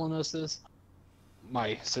ones telling us this,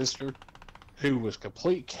 my sister, who was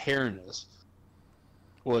complete Karenness,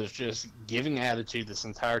 was just giving attitude this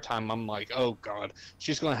entire time. I'm like, oh god,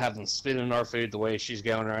 she's going to have them spit in our food the way she's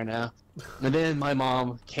going right now. And then my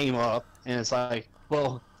mom came up and it's like,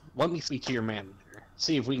 well, let me speak to your manager,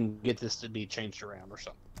 see if we can get this to be changed around or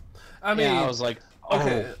something. I mean, I was like, oh,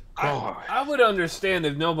 okay, god. I would understand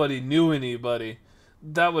if nobody knew anybody.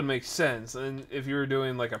 That would make sense. And if you were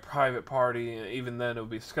doing like a private party, even then it would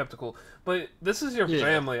be skeptical. But this is your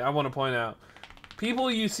family, I want to point out. People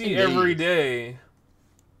you see every day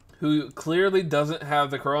who clearly doesn't have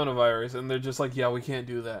the coronavirus, and they're just like, yeah, we can't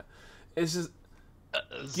do that. It's just,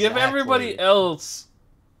 give everybody else,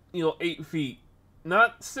 8 feet.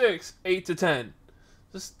 Not 6, 8 to 10.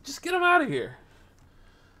 Just get them out of here.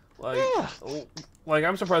 Like, Yeah. like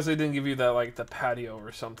I'm surprised they didn't give you that, like, the patio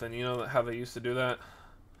or something. You know how they used to do that?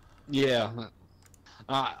 Yeah.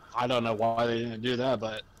 I don't know why they didn't do that,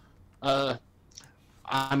 but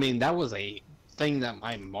I mean that was a thing that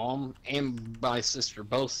my mom and my sister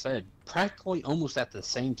both said practically almost at the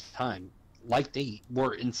same time, like they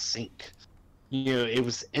were in sync. You know, it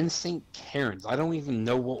was in sync Karens. I don't even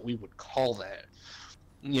know what we would call that.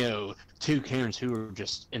 You know, two Karens who were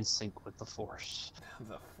just in sync with the Force.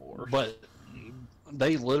 The Force. But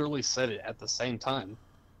they literally said it at the same time.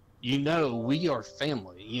 You know, we are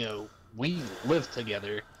family. You know, we live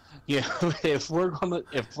together. You know, if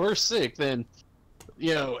we're sick, then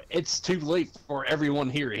you know it's too late for everyone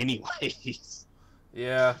here, anyways.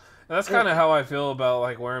 Yeah, that's kind of how I feel about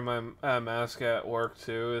like wearing my mask at work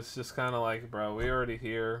too. It's just kind of like, bro, we already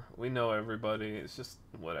here. We know everybody. It's just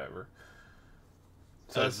whatever.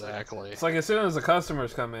 So Exactly. It's like as soon as the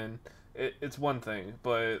customers come in, it's one thing,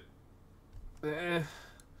 but it's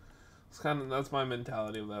kind of that's my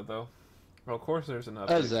mentality of that though. Well, of course, there's an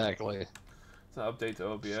update. Exactly. It's an update to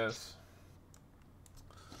OBS.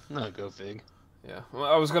 No, go fig. Yeah, well,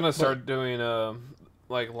 I was gonna start doing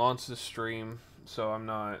like launch the stream, so I'm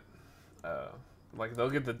not like they'll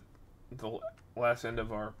get the last end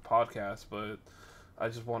of our podcast, but I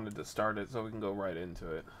just wanted to start it so we can go right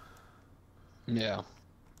into it. Yeah.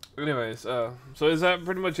 Anyways, so is that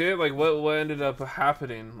pretty much it? Like, what ended up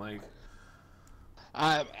happening? Like,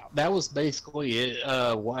 that was basically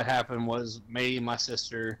it. What happened was me, my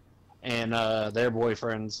sister, and their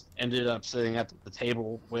boyfriends ended up sitting at the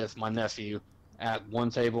table with my nephew at one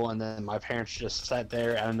table, and then my parents just sat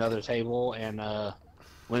there at another table. And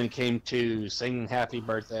when it came to singing "Happy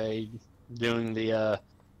Birthday," doing the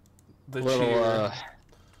little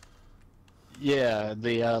cheer.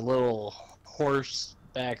 the little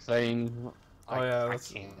horseback thing. Oh yeah, I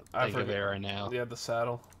can't think of it right now. Yeah, the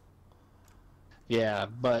saddle. Yeah,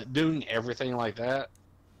 but doing everything like that,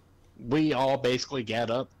 we all basically got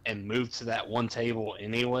up and moved to that one table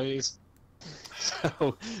anyways.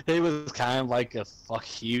 So it was kind of like a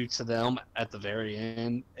fuck you to them at the very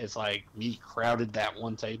end. It's like we crowded that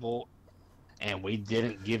one table and we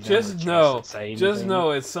didn't give them a chance to say anything. Just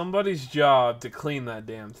know it's somebody's job to clean that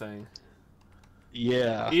damn thing.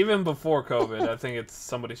 Yeah. Even before COVID, I think it's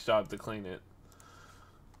somebody's job to clean it.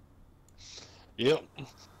 Yep.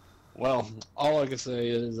 Well, all I can say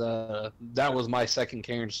is that was my second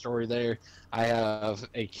Karen story there. I have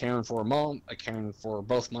a Karen for mom, a Karen for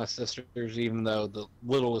both my sisters, even though the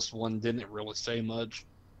littlest one didn't really say much.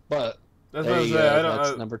 But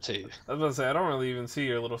that's number two. I was about to say, I don't really even see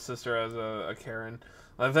your little sister as a Karen.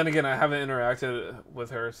 Then again, I haven't interacted with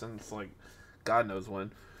her since, like, God knows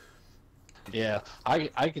when. Yeah, I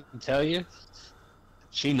can tell you,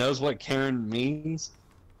 she knows what Karen means.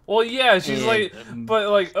 Well, yeah, she's like, but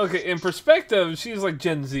like, okay, in perspective, she's like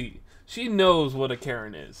Gen Z. She knows what a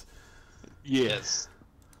Karen is. Yes.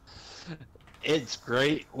 It's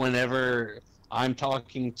great whenever I'm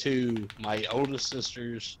talking to my oldest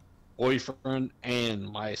sister's boyfriend and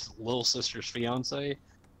my little sister's fiance,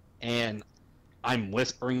 and I'm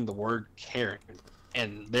whispering the word Karen,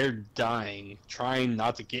 and they're dying, trying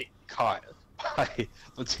not to get caught by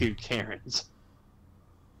the two Karens.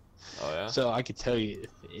 Oh yeah. So I could tell you,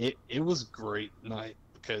 it was a great night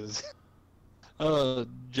because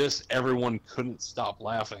just everyone couldn't stop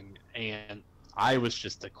laughing, and I was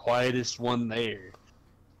just the quietest one there,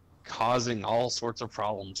 causing all sorts of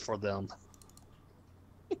problems for them.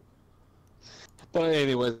 But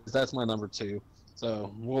anyways, that's my number two.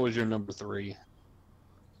 So what was your number three?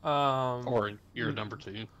 Or your number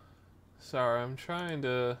two? Sorry, I'm trying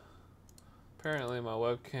to. Apparently, my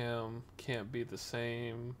webcam can't be the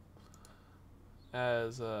same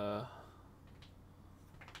as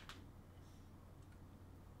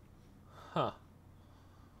Huh.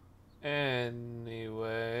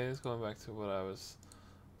 Anyways, going back to what I was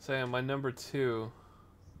saying, my number two.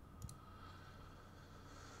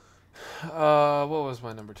 What was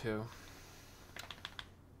my number two?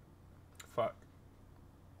 Fuck.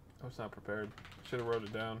 I was not prepared. Should have wrote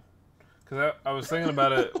it down. Cause I was thinking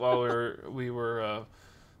about it while we were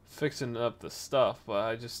fixing up the stuff, but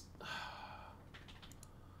I just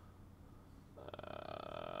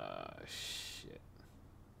shit.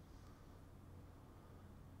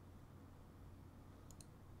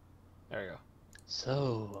 There you go.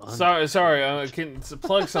 So sorry. I can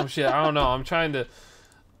plug some shit. I don't know. I'm trying to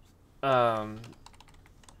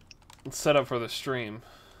set up for the stream.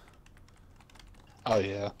 Oh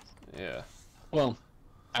yeah. Yeah. Well,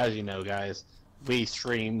 as you know, guys, we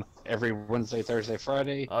stream every Wednesday, Thursday,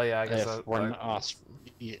 Friday. Oh yeah, I guess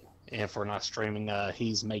if we're not streaming,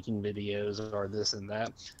 he's making videos or this and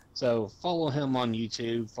that. So follow him on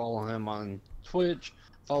YouTube, follow him on Twitch,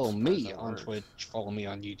 follow me on Twitch, follow me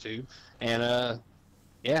on YouTube, and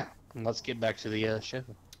yeah, let's get back to the show.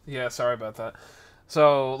 Yeah, sorry about that.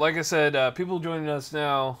 So, like I said, people joining us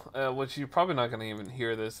now, which you're probably not going to even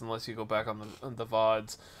hear this unless you go back on the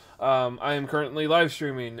VODs. I am currently live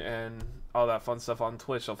streaming and all that fun stuff on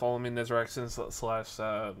Twitch. So follow me,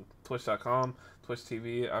 Nizraxon / Twitch.com, Twitch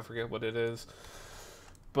TV, I forget what it is.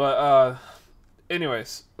 But,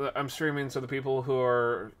 anyways, I'm streaming, so the people who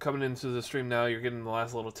are coming into the stream now, you're getting the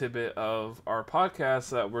last little tidbit of our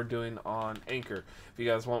podcast that we're doing on Anchor. If you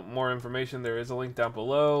guys want more information, there is a link down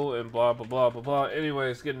below, and blah, blah, blah, blah, blah.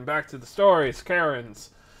 Anyways, getting back to the stories,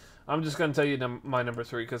 Karen's. I'm just going to tell you my number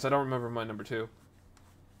 3, because I don't remember my number 2.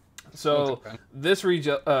 So, this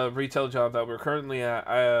retail job that we're currently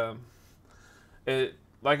at,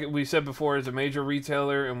 like we said before, is a major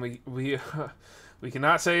retailer, and we we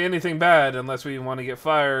cannot say anything bad unless we want to get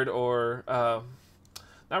fired or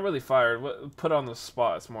not really fired, put on the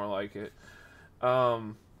spot. It's more like it.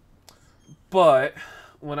 But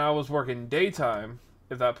when I was working daytime,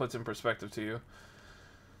 if that puts in perspective to you,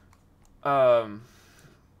 I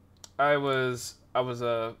was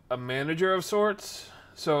a manager of sorts.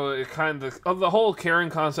 So it kind of the whole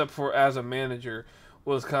Karen concept for as a manager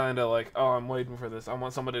was kind of like, oh, I'm waiting for this. I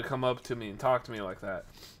want somebody to come up to me and talk to me like that,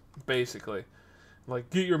 basically. Like,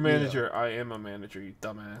 get your manager. Yeah. I am a manager, you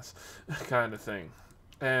dumbass, kind of thing.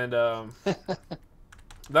 And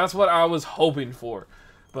that's what I was hoping for.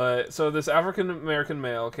 But so this African American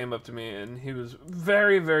male came up to me, and he was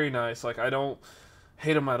very, very nice. Like, I don't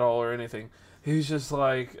hate him at all or anything. He's just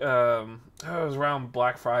like, it was around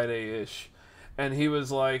Black Friday-ish. And he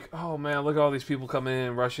was like, oh man, look at all these people coming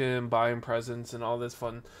in, rushing in, buying presents and all this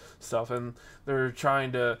fun stuff. And they're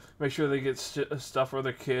trying to make sure they get stuff for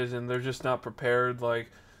their kids, and they're just not prepared like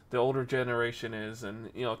the older generation is. And,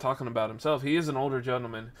 you know, talking about himself, he is an older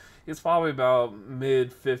gentleman. He's probably about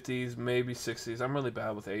mid-50s, maybe 60s. I'm really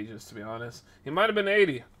bad with ages, to be honest. He might have been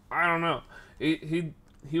 80. I don't know. He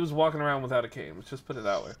was walking around without a cane. Let's just put it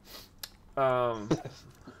that way.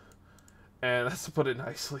 And that's to put it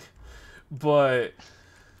nicely. But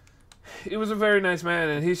he was a very nice man,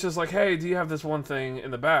 and he's just like, hey, do you have this one thing in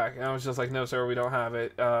the back? And I was just like, no, sir, we don't have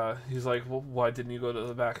it. He's like, well, why didn't you go to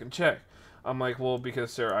the back and check? I'm like, well,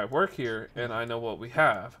 because, sir, I work here, and I know what we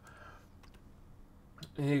have.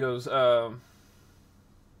 And he goes, what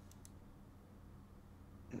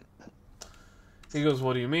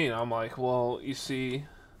do you mean? I'm like, well, you see,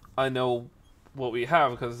 I know what we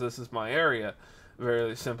have because this is my area.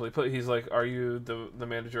 Very simply put, he's like, are you the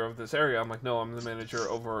manager of this area? I'm like, no, I'm the manager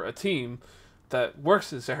over a team that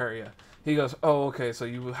works this area. He goes, oh, okay, so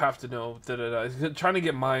you have to know, da-da-da. He's trying to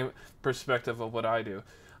get my perspective of what I do.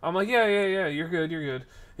 I'm like, yeah, you're good.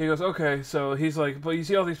 He goes, okay, so he's like, but you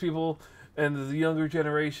see all these people and the younger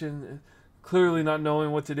generation clearly not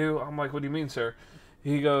knowing what to do. I'm like, what do you mean, sir?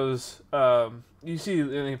 He goes, you see,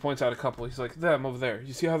 and he points out a couple. He's like, them over there.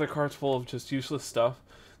 You see how their cart's full of just useless stuff?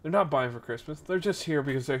 They're not buying for Christmas. They're just here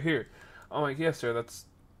because they're here. I'm like, yes, sir, that's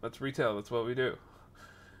retail. That's what we do.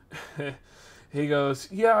 He goes,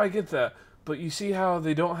 yeah, I get that. But you see how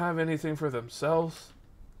they don't have anything for themselves?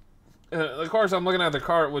 And of course, I'm looking at the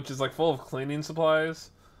cart, which is like full of cleaning supplies.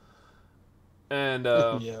 And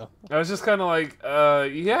yeah. I was just kind of like,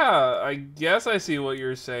 yeah, I guess I see what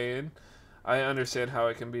you're saying. I understand how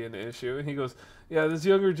it can be an issue. And he goes, yeah, this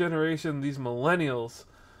younger generation, these millennials,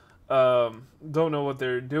 don't know what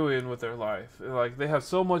they're doing with their life. Like, they have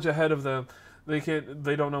so much ahead of them,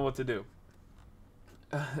 they don't know what to do.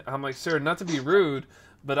 I'm like, sir, not to be rude,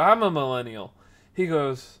 but I'm a millennial. He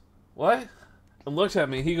goes, what? And looks at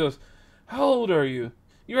me. He goes, how old are you?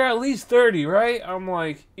 You're at least 30, right? I'm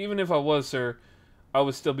like, even if I was, sir, I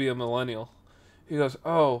would still be a millennial. He goes,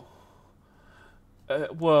 oh,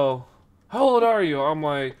 well, how old are you? I'm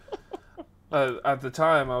like, at the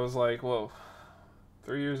time, I was like, whoa.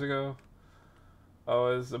 3 years ago, I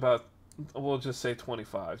was about, we'll just say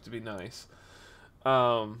 25 to be nice.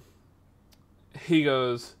 He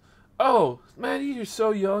goes, oh, man, you're so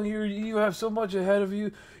young. You have so much ahead of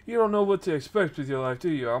you. You don't know what to expect with your life, do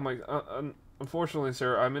you? I'm like, unfortunately,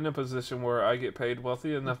 sir, I'm in a position where I get paid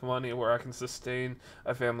wealthy enough money where I can sustain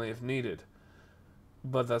a family if needed.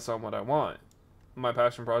 But that's not what I want. My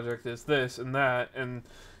passion project is this and that, and,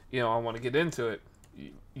 you know, I want to get into it.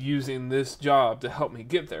 Using this job to help me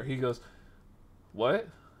get there. He goes, what?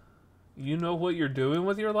 You know what you're doing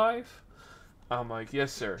with your life? I'm like,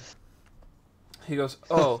 yes, sir. He goes,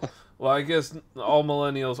 oh, well, I guess all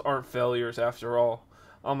millennials aren't failures after all.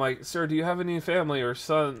 I'm like, sir, do you have any family or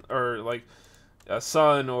son or, like, a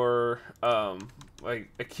son or like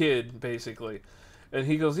a kid basically. And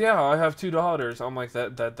he goes, "Yeah, I have 2 daughters." I'm like,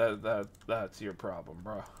 that's your problem,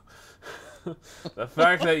 bro. The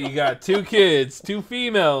fact that you got 2 kids, 2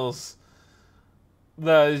 females,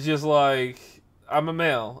 that is just like, I'm a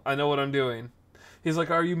male. I know what I'm doing. He's like,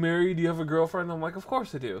 "Are you married? Do you have a girlfriend?" I'm like, "Of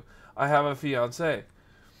course I do. I have a fiance."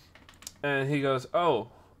 And he goes, "Oh,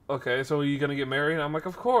 okay, so are you going to get married?" I'm like,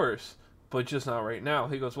 "Of course, but just not right now."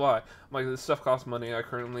 He goes, "Why?" I'm like, "This stuff costs money. I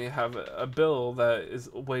currently have a bill that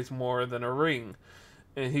weighs more than a ring."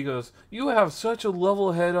 And he goes, "You have such a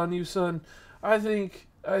level head on you, son. I think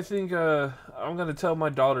I'm going to tell my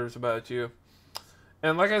daughters about you."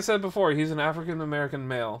 And like I said before, he's an African American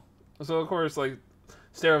male. So, of course, like,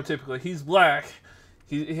 stereotypically, he's black.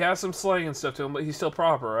 He has some slang and stuff to him, but he's still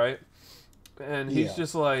proper, right? And he's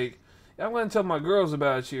just like, "I'm going to tell my girls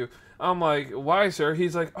about you." I'm like, "Why, sir?"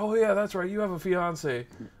 He's like, "Oh, yeah, that's right. You have a fiance."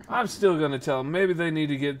 I'm still going to tell them. Maybe they need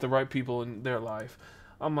to get the right people in their life.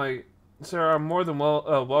 I'm like, "Sir, I'm more than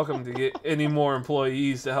welcome to get any more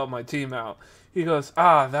employees to help my team out." He goes,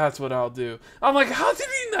 "Ah, that's what I'll do." I'm like, how did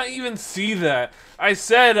he not even see that? I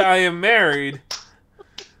said I am married.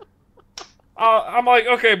 I'm like,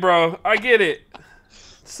 "Okay, bro, I get it.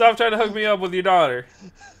 Stop trying to hook me up with your daughter.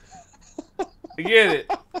 I get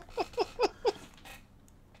it."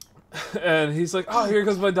 And he's like, "Oh, here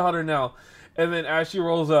comes my daughter now." And then as she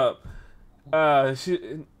rolls up,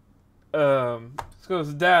 she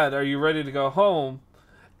goes, "Dad, are you ready to go home?"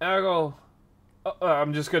 And I go,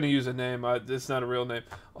 I'm just going to use a name. It's not a real name.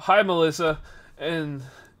 "Hi, Melissa." And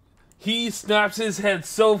he snaps his head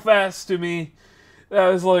so fast to me that I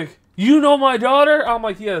was like, "You know my daughter?" I'm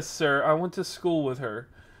like, "Yes, sir. I went to school with her."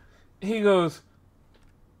 He goes,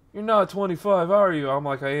 "You're not 25, are you?" I'm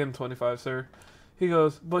like, "I am 25, sir." He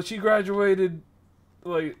goes, "But she graduated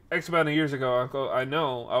like X amount of years ago." Uncle, "I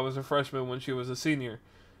know. I was a freshman when she was a senior,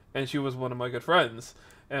 and she was one of my good friends."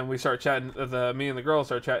 And we start chatting. Me and the girl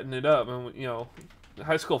start chatting it up, and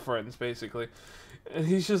high school friends basically. And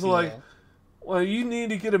he's just like, "Well, you need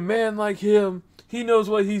to get a man like him. He knows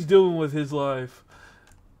what he's doing with his life."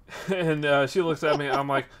 And she looks at me. I'm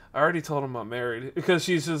like, "I already told him I'm married." Because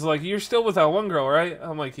she's just like, "You're still with that one girl, right?"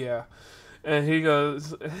 I'm like, "Yeah." And he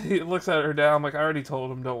looks at her dad. I'm like, "I already told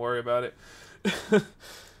him. Don't worry about it." And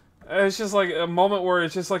it's just like a moment where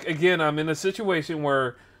it's just like, again, I'm in a situation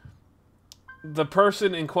where the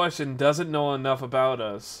person in question doesn't know enough about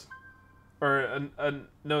us, or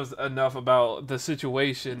knows enough about the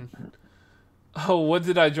situation. Oh, what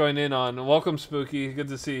did I join in on? Welcome, Spooky. Good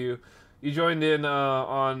to see you. You joined in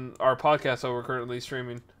on our podcast that we're currently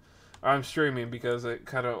streaming. I'm streaming because it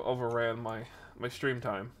kind of overran my stream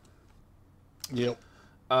time. Yep.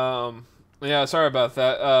 Yeah, sorry about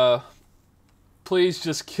that. Please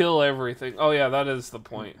just kill everything. Oh yeah, that is the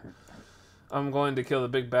point. I'm going to kill the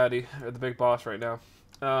big baddie, or the big boss right now.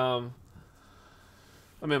 I'm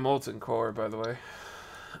in Molten Core, by the way.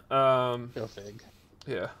 Go fig.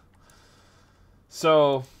 Yeah.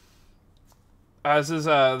 So, as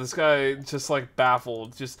this guy just like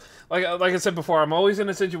baffled, just like I said before, I'm always in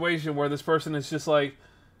a situation where this person is just like,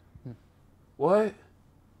 "What?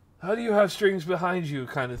 How do you have strings behind you?"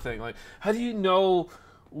 kind of thing. Like, how do you know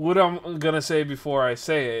what I'm gonna say before I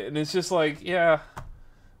say it? And it's just like, yeah,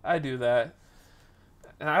 I do that.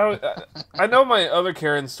 And I know my other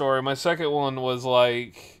Karen story. My second one was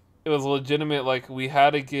like, it was legitimate. Like, we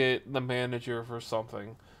had to get the manager for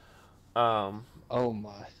something. Oh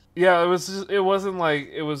my. Yeah, it wasn't like,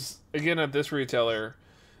 it was again at this retailer,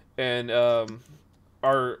 and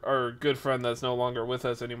our good friend that's no longer with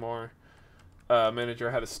us anymore,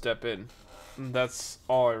 manager had to step in. And that's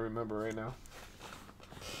all I remember right now.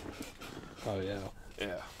 Oh yeah.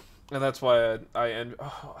 Yeah. And that's why I end.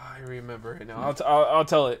 Oh, I remember it now. I'll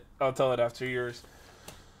tell it. I'll tell it after yours.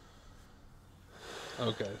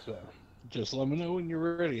 Okay, so just let me know when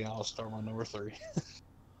you're ready. I'll start my number 3.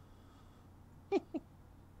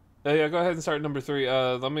 Yeah, go ahead and start number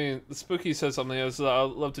 3. Spooky said something. I'd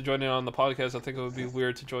love to join in on the podcast. I think it would be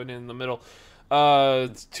weird to join in the middle.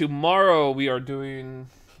 Tomorrow we are doing.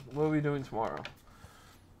 What are we doing tomorrow?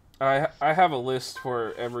 I have a list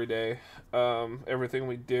for every day. Everything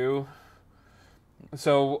we do.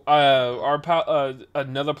 So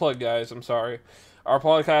another plug, guys. I'm sorry. Our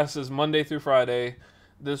podcast is Monday through Friday.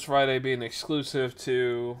 This Friday being exclusive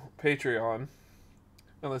to Patreon,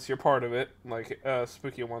 unless you're part of it, like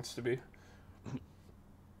Spooky wants to be.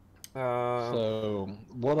 So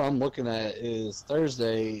what I'm looking at is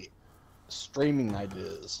Thursday streaming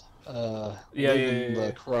ideas. Leaving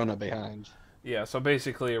the Corona behind. Yeah, so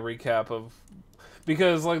basically a recap of,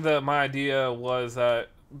 because like my idea was that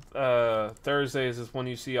Thursdays is when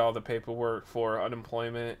you see all the paperwork for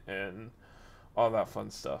unemployment and all that fun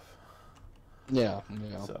stuff. Yeah.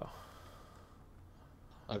 So.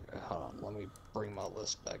 Okay, hold on. Let me bring my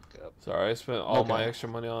list back up. Sorry, I spent all my extra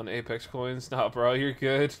money on Apex coins. Nah, bro, you're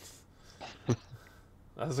good.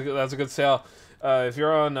 That's a good sale. If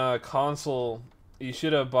you're on console, you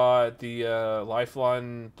should have bought the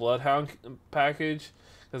Lifeline Bloodhound package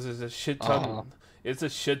because it's a shit ton. It's a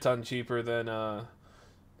shit ton cheaper than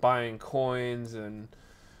buying coins and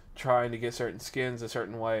trying to get certain skins a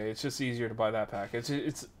certain way. It's just easier to buy that package.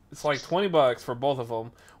 It's like $20 for both of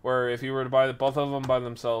them. Where if you were to buy both of them by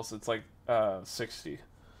themselves, it's like $60.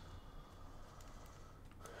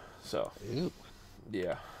 So, Ew.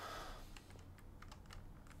 yeah.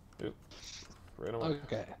 Oop. Right away.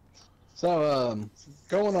 Okay. So,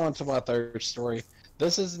 going on to my third story.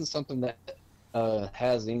 This isn't something that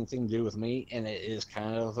has anything to do with me, and it is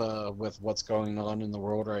kind of with what's going on in the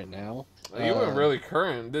world right now. You went really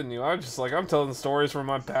current, didn't you? I'm just like, I'm telling stories from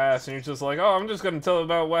my past, and you're just like, oh, I'm just going to tell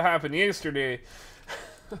about what happened yesterday.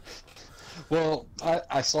 Well,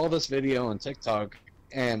 I saw this video on TikTok,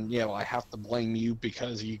 and, I have to blame you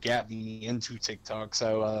because you got me into TikTok.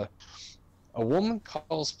 So, a woman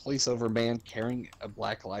calls police over man carrying a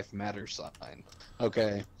Black Lives Matter sign.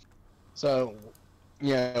 Okay. So,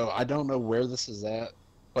 I don't know where this is at,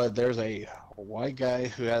 but there's a white guy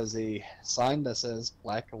who has a sign that says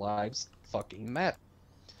Black Lives fucking Matter.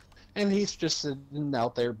 And he's just sitting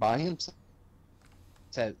out there by himself,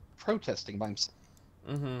 protesting by himself.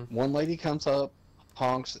 Mm-hmm. One lady comes up,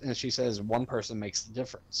 honks, and she says one person makes the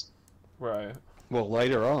difference. Right. Well,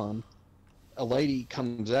 later on, a lady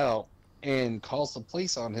comes out and calls the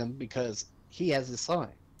police on him because he has a sign.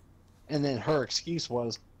 And then her excuse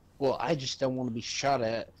was, well, I just don't want to be shot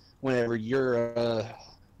at whenever your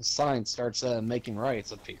sign starts making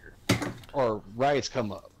riots appear. Or riots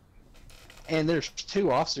come up. And there's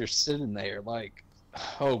two officers sitting there like,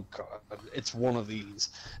 oh God, it's one of these.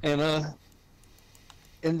 And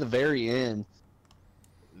in the very end,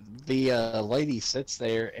 the lady sits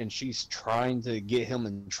there and she's trying to get him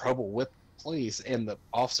in trouble with the police, and the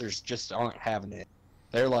officers just aren't having it.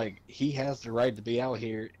 They're like, he has the right to be out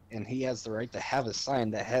here, and he has the right to have a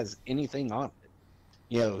sign that has anything on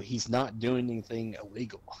it. He's not doing anything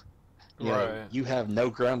illegal. You have no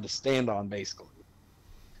ground to stand on, basically.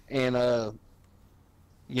 And,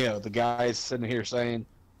 the guy's sitting here saying,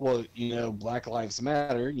 well, Black Lives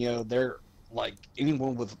Matter, they're like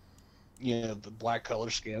anyone with, the black color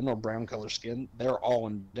skin or brown color skin, they're all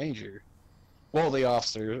in danger. Well, the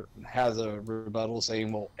officer has a rebuttal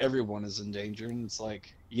saying, well, everyone is in danger. And it's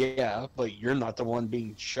like, yeah, but you're not the one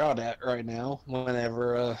being shot at right now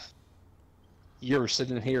whenever you're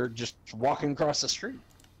sitting here just walking across the street.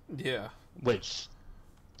 Yeah. Which,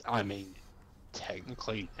 I mean,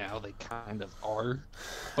 technically now they kind of are,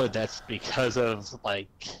 but that's because of, like,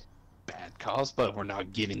 bad cause, but we're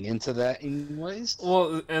not getting into that anyways.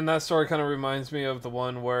 Well, and that story kind of reminds me of the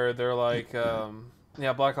one where they're like,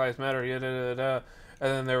 yeah, Black Lives Matter, and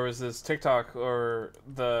then there was this TikTok, or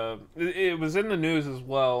it was in the news as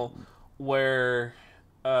well, where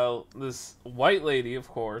this white lady, of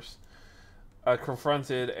course,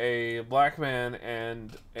 confronted a black man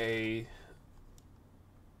and a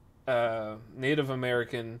Native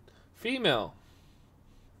American female.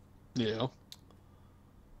 Yeah.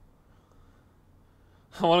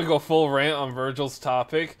 I want to go full rant on Virgil's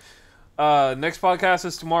topic. Next podcast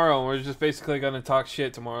is tomorrow, and we're just basically going to talk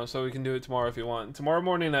shit tomorrow, so we can do it tomorrow if you want. Tomorrow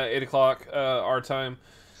morning at 8 o'clock, our time.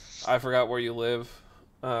 I forgot where you live.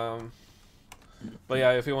 But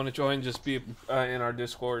yeah, if you want to join, just be in our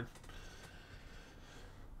Discord.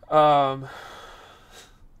 That's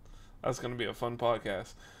going to be a fun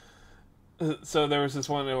podcast. So there was this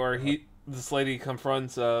one where this lady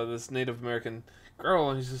confronts this Native American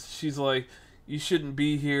girl, and she's like, you shouldn't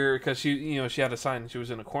be here, because she had a sign. She was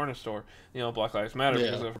in a corner store, Black Lives Matter,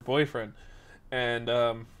 because of her boyfriend, and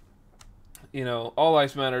all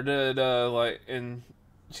lives matter. And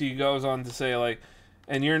she goes on to say, like,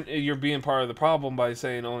 and you're being part of the problem by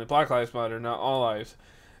saying only Black Lives Matter, not all lives.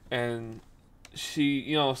 And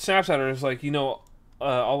she snaps at her. It's like,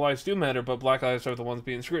 all lives do matter, but Black lives are the ones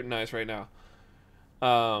being scrutinized right now.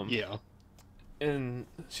 Yeah. And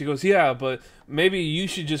she goes, yeah, but maybe you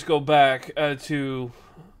should just go back to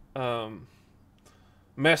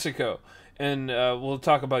Mexico, and we'll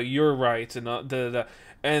talk about your rights and the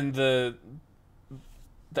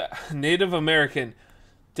Native American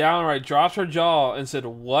downright drops her jaw and said,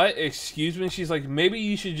 what? Excuse me? She's like, maybe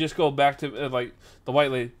you should just go back to, like, the white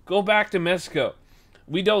lady, go back to Mexico.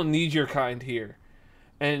 We don't need your kind here.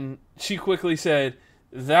 And she quickly said,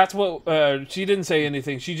 That's what she didn't say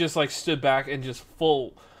anything. She just like stood back and just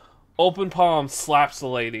full open palm slaps the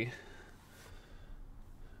lady.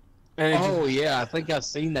 And yeah, I think I've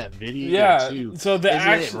seen that video yeah, too. so the Isn't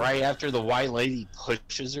action, it right after the white lady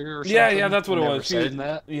pushes her or something? yeah, that's what it was.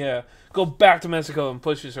 Yeah, go back to Mexico and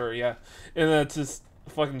pushes her. Yeah, and then it's just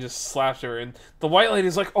fucking just slaps her, and the white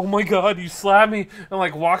lady's like, "Oh my god, you slapped me," and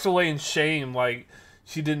like walks away in shame, like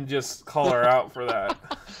she didn't just call her out for that.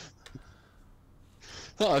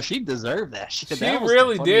 Oh, she deserved that shit. She That was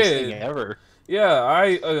really the funniest did. thing ever. Yeah,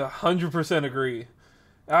 I 100% agree.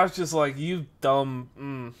 I was just like, you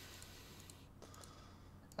dumb.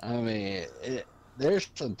 I mean, there's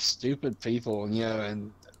some stupid people,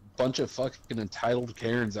 and a bunch of fucking entitled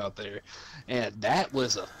Karens out there. And that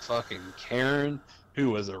was a fucking Karen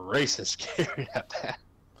who was a racist Karen at that.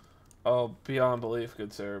 Oh, beyond belief,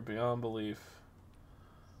 good sir. Beyond belief.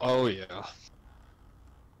 Oh, yeah.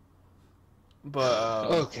 But,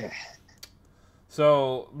 okay.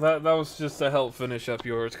 So, that was just to help finish up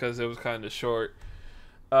yours, because it was kind of short.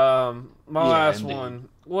 My last indeed. one.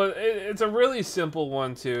 Well, it's a really simple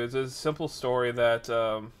one, too. It's a simple story that,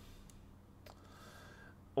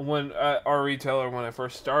 when our retailer, when I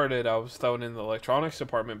first started, I was thrown in the electronics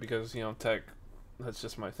department because, tech, that's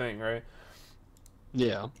just my thing, right?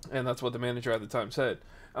 Yeah. And that's what the manager at the time said.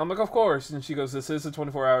 I'm like, of course. And she goes, this is a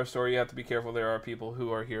 24-hour store. You have to be careful. There are people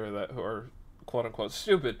who are here who are quote-unquote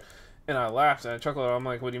stupid. And I laughed and I chuckled. I'm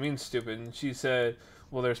like, what do you mean stupid? And she said,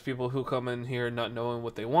 well, there's people who come in here not knowing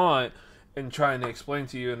what they want and trying to explain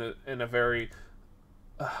to you in a very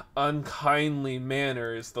unkindly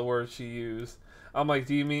manner is the word she used. I'm like,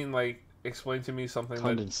 do you mean, like, explain to me something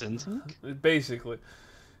condescending? Basically.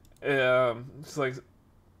 It's like,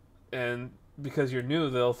 and because you're new,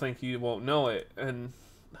 they'll think you won't know it. And,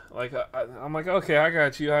 like, I'm like, okay, I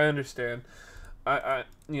got you. I understand. I've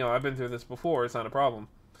been through this before. It's not a problem.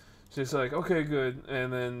 She's like, okay, good.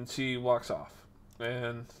 And then she walks off.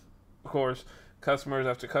 And, of course, customers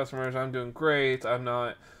after customers, I'm doing great. I'm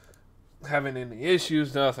not having any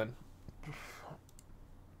issues, nothing.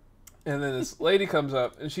 And then this lady comes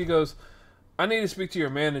up, and she goes, I need to speak to your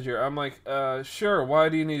manager. I'm like, sure, why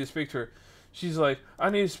do you need to speak to her? She's like, I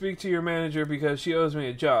need to speak to your manager because she owes me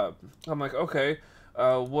a job. I'm like, okay,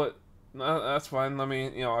 what? That's fine. Let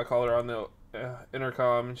me, I call her on the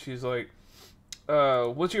intercom, and she's like,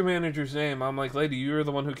 what's your manager's name? I'm like, lady, you're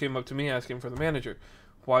the one who came up to me asking for the manager.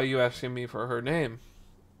 Why are you asking me for her name?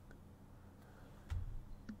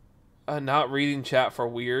 Not reading chat for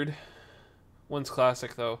weird. One's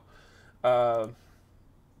classic, though.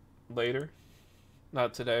 Later.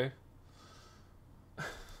 Not today.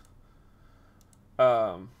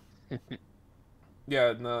 Yeah,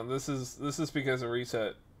 no, this is because of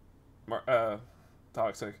reset.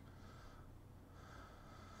 Toxic.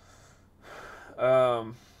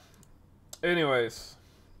 Anyways,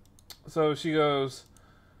 so she goes,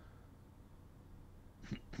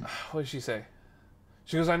 what did she say?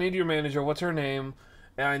 She goes, I need your manager. What's her name?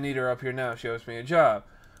 And I need her up here now. She owes me a job.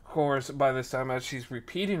 Of course, by this time, as she's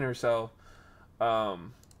repeating herself,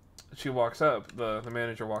 she walks up. The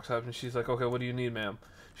manager walks up, and she's like, okay, what do you need, ma'am?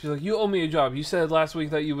 She's like, you owe me a job. You said last week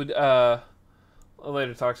that you would,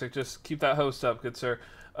 later, Toxic, just keep that host up, good sir.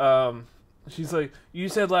 She's like, you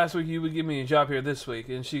said last week you would give me a job here this week.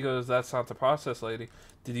 And she goes, that's not the process, lady.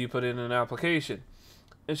 Did you put in an application?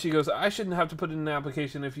 And she goes, I shouldn't have to put in an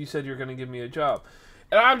application if you said you're going to give me a job.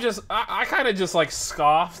 And I kind of just, like,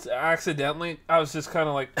 scoffed accidentally. I was just kind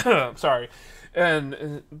of like, sorry.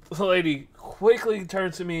 And the lady quickly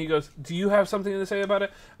turns to me and goes, do you have something to say about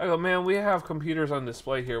it? I go, man, we have computers on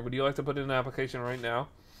display here. Would you like to put in an application right now?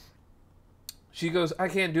 She goes, I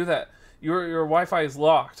can't do that. Your Wi-Fi is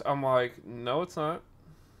locked. I'm like, no, it's not.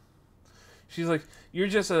 She's like, you're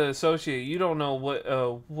just an associate. You don't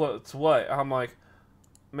know what's what. I'm like,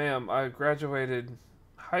 ma'am, I graduated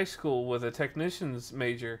high school with a technician's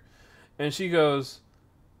major. And she goes,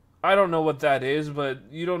 I don't know what that is, but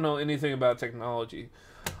you don't know anything about technology.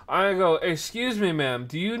 I go, excuse me, ma'am,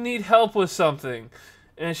 do you need help with something?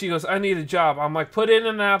 And she goes, I need a job. I'm like, put in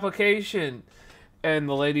an application. And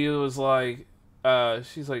the lady was like,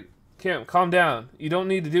 she's like, Kim, calm down. You don't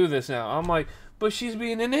need to do this now. I'm like, but she's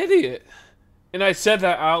being an idiot. And I said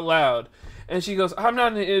that out loud. And she goes, I'm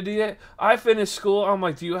not an idiot. I finished school. I'm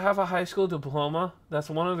like, do you have a high school diploma? That's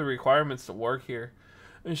one of the requirements to work here.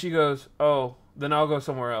 And she goes, oh, then I'll go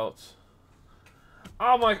somewhere else.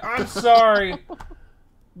 I'm like, I'm sorry.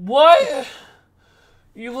 What?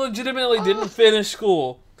 You legitimately didn't finish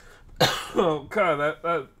school. Oh, God,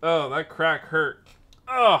 that crack hurt.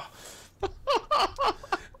 Oh.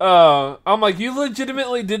 I'm like, you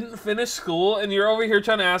legitimately didn't finish school and you're over here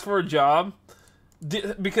trying to ask for a job?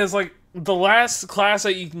 because like the last class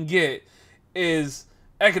that you can get is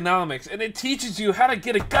economics, and it teaches you how to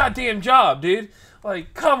get a goddamn job, dude.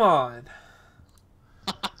 Like, come on,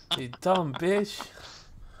 you dumb bitch.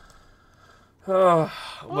 Oh,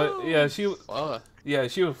 but yeah, she was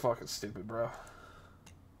fucking stupid, bro.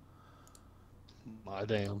 My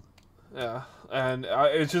damn. Yeah, and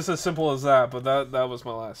it's just as simple as that. But that was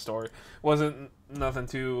my last story. Wasn't nothing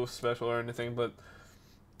too special or anything, but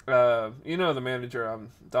you know the manager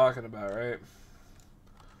I'm talking about, right?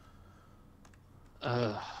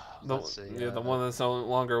 Let's see. Yeah, the one that's no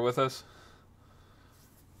longer with us.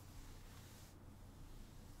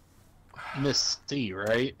 Miss C,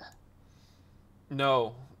 right?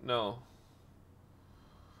 No.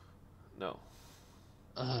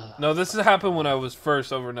 No, this has happened when I was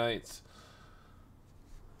first overnights.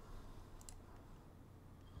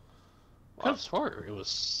 I swear it was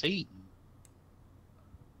C.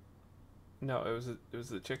 No, it was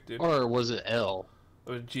the chick, dude. Or was it L?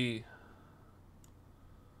 It was G.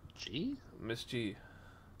 G? Miss G.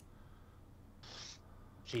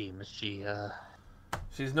 G, Miss G,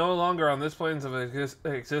 She's no longer on this planes of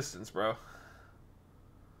existence, bro.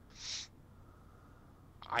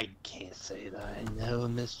 I can't say that I know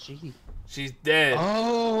Miss G. She's dead.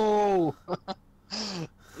 Oh!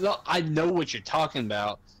 No, I know what you're talking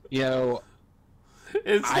about. You know,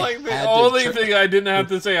 It's like the only thing I didn't have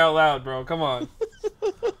to say out loud, bro. Come on.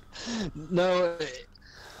 No,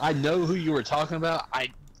 I know who you were talking about.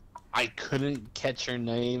 I couldn't catch her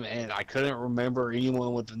name, and I couldn't remember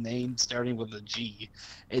anyone with a name starting with a G.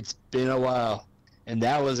 It's been a while, and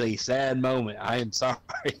that was a sad moment. I am sorry.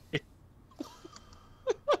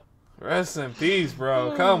 Rest in peace,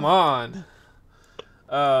 bro. Come on.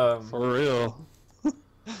 For real.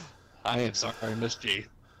 I am sorry, Miss G.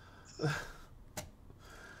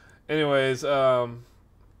 Anyways,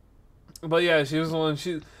 but yeah, she was the one.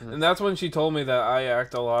 And that's when she told me that I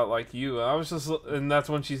act a lot like you. I was just, and that's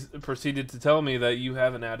when she proceeded to tell me that you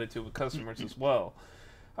have an attitude with customers as well.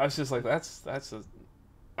 I was just like, I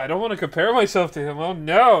don't want to compare myself to him. Oh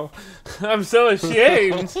no, I'm so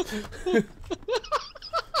ashamed.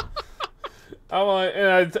 I'm like,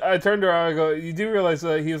 and I turned to her. I go, you do realize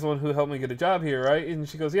that he was the one who helped me get a job here, right? And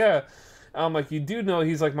she goes, yeah. I'm like, you do know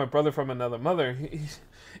he's like my brother from another mother.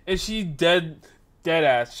 And she dead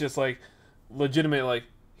ass, just like legitimate, like,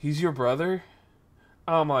 he's your brother?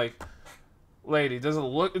 I'm like, lady,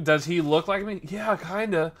 does he look like me? Yeah,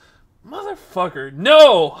 kinda. Motherfucker,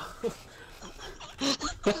 no.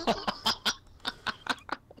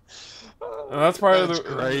 And that's part of the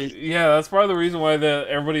great. Yeah, that's part of the reason why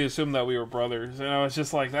everybody assumed that we were brothers. And I was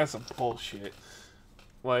just like, that's some bullshit.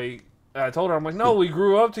 Like, I told her, I'm like, no, we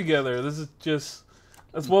grew up together. That's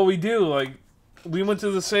what we do. Like, we went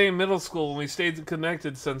to the same middle school and we stayed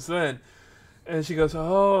connected since then. And she goes,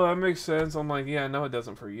 oh, that makes sense. I'm like, yeah, no, it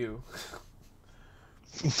doesn't for you.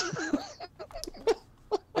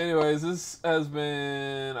 Anyways, this has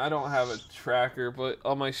been, I don't have a tracker, but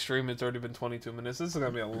on my stream it's already been 22 minutes. This is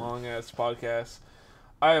going to be a long-ass podcast.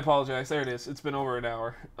 I apologize. There it is. It's been over an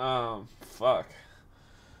hour. Fuck.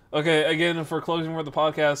 Okay, again, for closing for the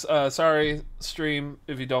podcast, sorry, stream,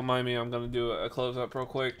 if you don't mind me, I'm going to do a close-up real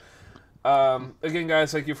quick. Again,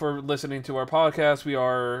 guys, thank you for listening to our podcast. We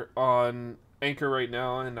are on Anchor right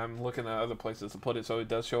now, and I'm looking at other places to put it, so it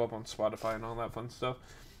does show up on Spotify and all that fun stuff.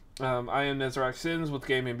 I am Nezrak Sins with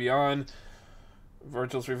Gaming Beyond.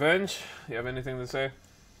 Virgil's Revenge. You have anything to say?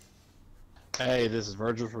 Hey, this is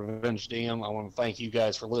Virgil's Revenge DM. I want to thank you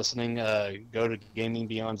guys for listening. Go to Gaming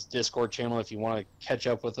Beyond's Discord channel if you want to catch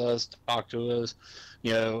up with us, talk to us,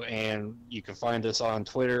 and you can find us on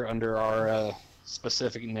Twitter under our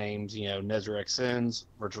specific names, Nezrak Sins,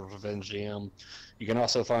 Virgil's Revenge DM. You can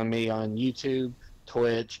also find me on YouTube,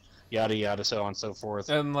 Twitch, yada yada, so on and so forth.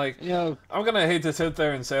 And I'm gonna hate to sit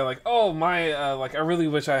there and say oh my, I really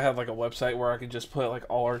wish I had a website where I could just put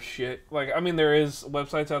all our shit. I mean, there is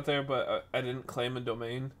websites out there, but I didn't claim a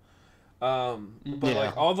domain.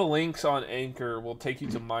 But all the links on Anchor will take you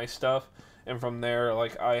to my stuff, and from there,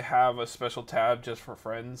 I have a special tab just for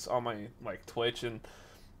friends on my Twitch, and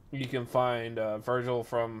you can find Virgil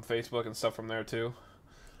from Facebook and stuff from there too.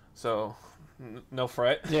 So no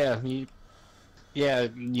fret. Yeah,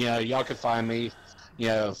 y'all can find me.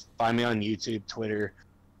 Find me on YouTube, Twitter,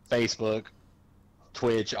 Facebook,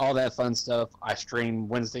 Twitch, all that fun stuff. I stream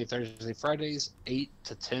Wednesday, Thursday, Fridays, 8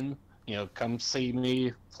 to 10. Come see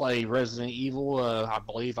me play Resident Evil. I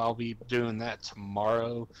believe I'll be doing that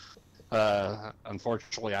tomorrow.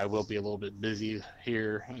 Unfortunately, I will be a little bit busy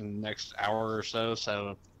here in the next hour or so.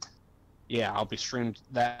 So, yeah, I'll be streaming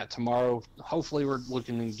that tomorrow. Hopefully, we're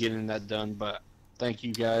looking at getting that done, but thank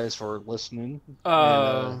you guys for listening.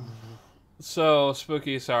 So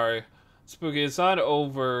Spooky, sorry. Spooky, it's not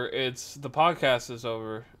over. It's the podcast is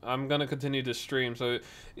over. I'm gonna continue to stream. So,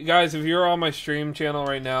 you guys, if you're on my stream channel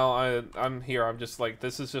right now, I'm here. I'm just like,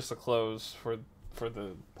 this is just a close for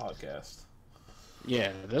the podcast.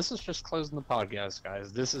 Yeah, this is just closing the podcast,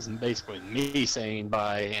 guys. This is basically me saying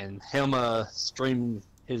bye and him streaming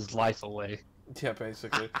his life away. Yeah,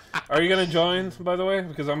 basically. Are you gonna join, by the way?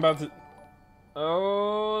 Because I'm about to.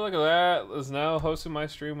 Oh, look at that! Is now hosting my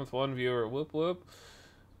stream with one viewer. Whoop whoop.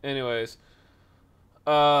 Anyways,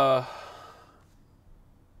 you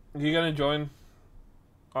gonna join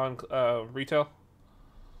on retail?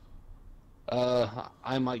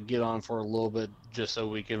 I might get on for a little bit just so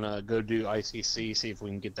we can go do ICC, see if we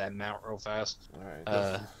can get that mount real fast. All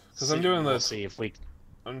right. Because I'm doing this. See if we.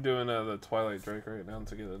 I'm doing the Twilight Drake right now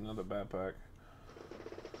to get another backpack.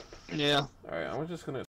 Yeah. All right. I'm just gonna.